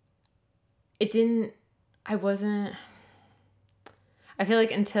feel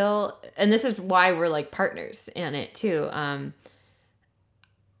like until, and this is why we're like partners in it too,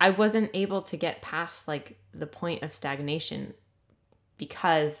 I wasn't able to get past like the point of stagnation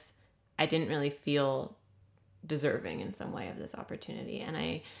because I didn't really feel deserving in some way of this opportunity. And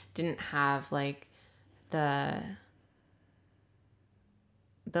I didn't have like the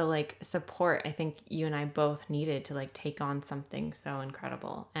like support I think you and I both needed to like take on something so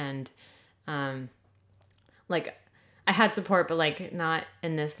incredible. And like I had support, but like not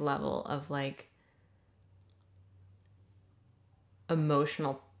in this level of like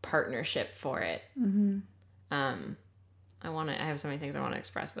emotional partnership for it. I have so many things I want to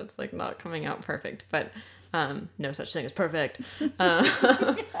express, but it's like not coming out perfect, but no such thing as perfect.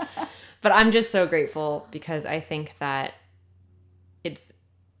 But I'm just so grateful because I think that it's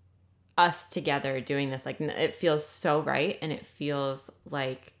us together doing this. Like it feels so right. And it feels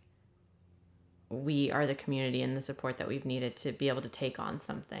like we are the community and the support that we've needed to be able to take on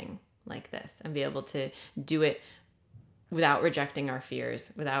something like this and be able to do it without rejecting our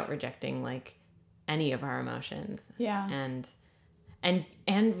fears, without rejecting like any of our emotions. Yeah.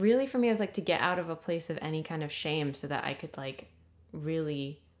 And really for me, it was like to get out of a place of any kind of shame so that I could like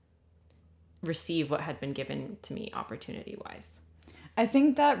really receive what had been given to me opportunity wise. I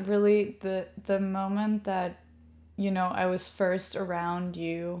think that really the moment that, you know, I was first around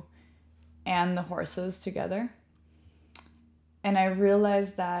you and the horses together, and I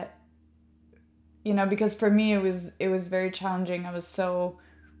realized that, you know, because for me it was very challenging. I was so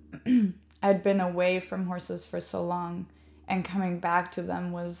I'd been away from horses for so long, and coming back to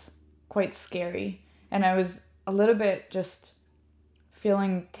them was quite scary, and I was a little bit just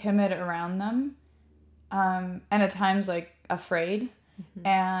feeling timid around them, and at times like afraid.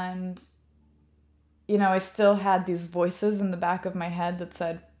 And you know, I still had these voices in the back of my head that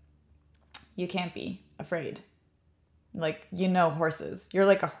said, you can't be afraid, like, you know, horses, you're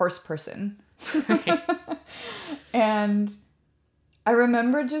like a horse person. Right. And I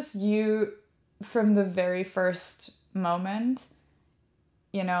remember just you from the very first moment,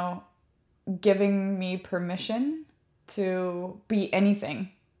 you know, giving me permission to be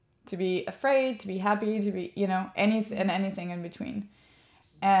anything, to be afraid, to be happy, to be, you know, anything and anything in between.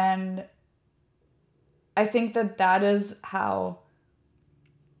 And I think that is how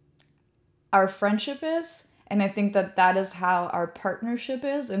our friendship is. And I think that is how our partnership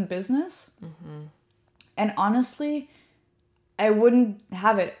is in business. And honestly, I wouldn't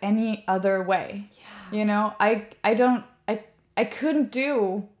have it any other way. Yeah. You know, I couldn't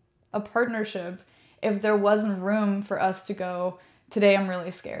do a partnership if there wasn't room for us to go, today I'm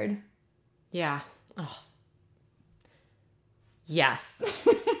really scared. Yeah. Oh. Yes.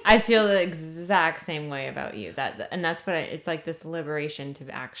 I feel the exact same way about you. And that's what it's like, this liberation to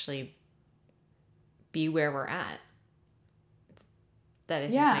actually be where we're at. That I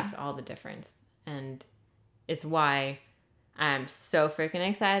think makes all the difference. And it's why I'm so freaking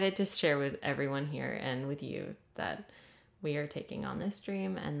excited to share with everyone here and with you that we are taking on this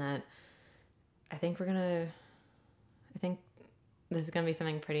dream, and that I think this is going to be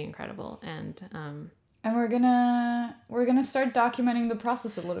something pretty incredible. And we're gonna start documenting the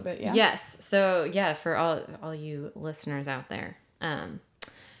process a little bit. Yeah. Yes. So yeah, for all you listeners out there,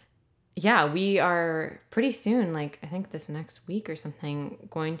 yeah, we are pretty soon, like I think this next week or something,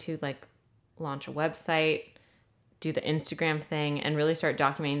 going to like launch a website, do the Instagram thing, and really start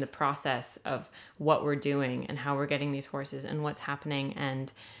documenting the process of what we're doing and how we're getting these horses and what's happening.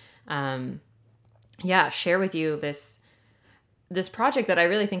 And yeah, share with you this project that I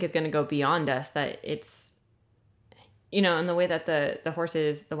really think is going to go beyond us, that it's, you know, in the way that the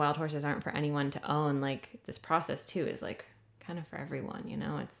horses, the wild horses aren't for anyone to own, like this process too is like kind of for everyone, you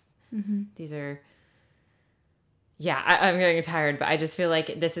know, it's, these are, yeah, I'm getting tired, but I just feel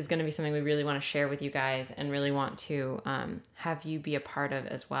like this is going to be something we really want to share with you guys and really want to have you be a part of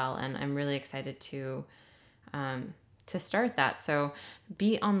as well. And I'm really excited to start that. So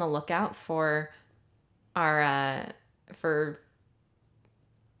be on the lookout for our for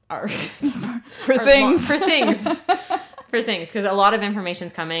things because a lot of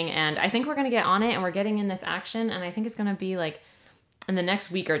information's coming, and I think we're going to get on it, and we're getting in this action, and I think it's going to be like in the next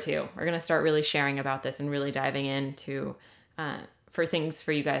week or two we're going to start really sharing about this and really diving into for things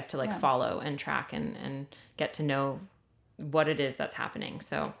for you guys to like follow and track and get to know what it is that's happening.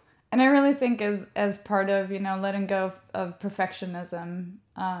 So, and I really think as part of, you know, letting go of perfectionism,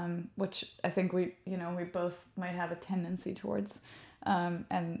 which I think we both might have a tendency towards.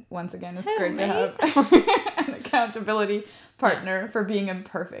 And once again, it's great to have an accountability partner for being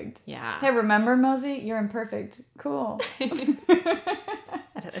imperfect. Yeah. Hey, remember, Mosey? You're imperfect. Cool.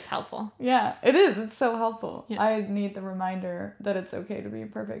 It's helpful. Yeah, it is. It's so helpful. Yeah. I need the reminder that it's okay to be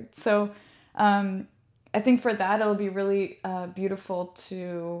imperfect. So I think for that, it'll be really beautiful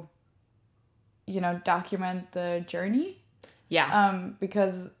to, you know, document the journey. Yeah.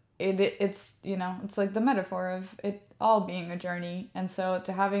 Because it's, you know, it's like the metaphor of it all being a journey. And so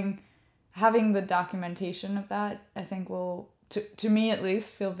to having the documentation of that, I think will, to me at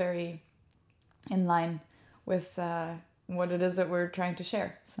least, feel very in line with what it is that we're trying to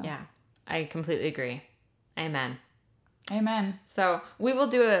share. So. Yeah, I completely agree. Amen. Amen. So we will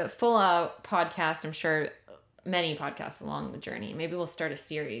do a full out podcast. I'm sure many podcasts along the journey. Maybe we'll start a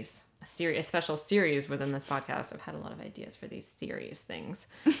special series within this podcast. I've had a lot of ideas for these series things,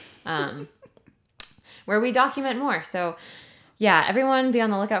 where we document more. So yeah, everyone be on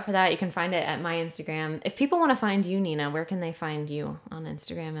the lookout for that. You can find it at my Instagram. If people want to find you, Nina, where can they find you on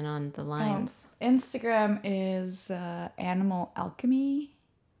Instagram and on the lines? Instagram is Animal Alchemy.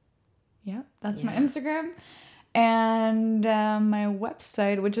 Yeah, that's my Instagram. And my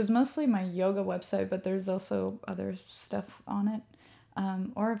website, which is mostly my yoga website, but there's also other stuff on it.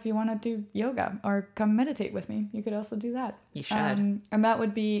 Or if you want to do yoga or come meditate with me, you could also do that. You should. And that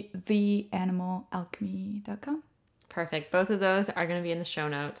would be theanimalalchemy.com. Perfect. Both of those are going to be in the show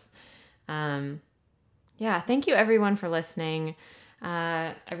notes. Yeah, thank you everyone for listening.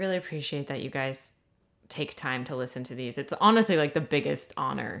 I really appreciate that you guys take time to listen to these. It's honestly like the biggest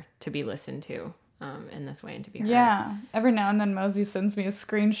honor to be listened to in this way and to be heard. Yeah. Every now and then Mosey sends me a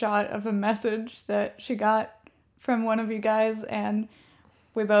screenshot of a message that she got from one of you guys, and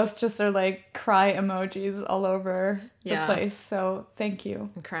we both just are like cry emojis all over the place. So thank you.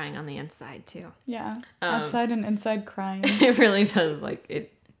 I'm crying on the inside too. Yeah. Outside and inside crying. It really does. Like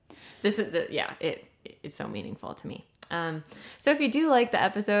it. This is it's so meaningful to me. So if you do like the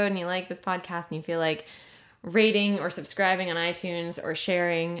episode and you like this podcast and you feel like rating or subscribing on iTunes or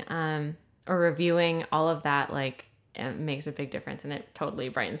sharing or reviewing, all of that, like, it makes a big difference, and it totally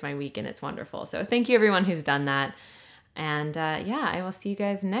brightens my week, and it's wonderful. So thank you everyone who's done that. And I will see you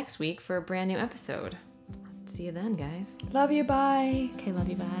guys next week for a brand new episode. See you then, guys. Love you. Bye. Okay, love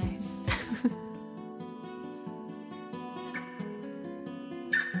you. Bye.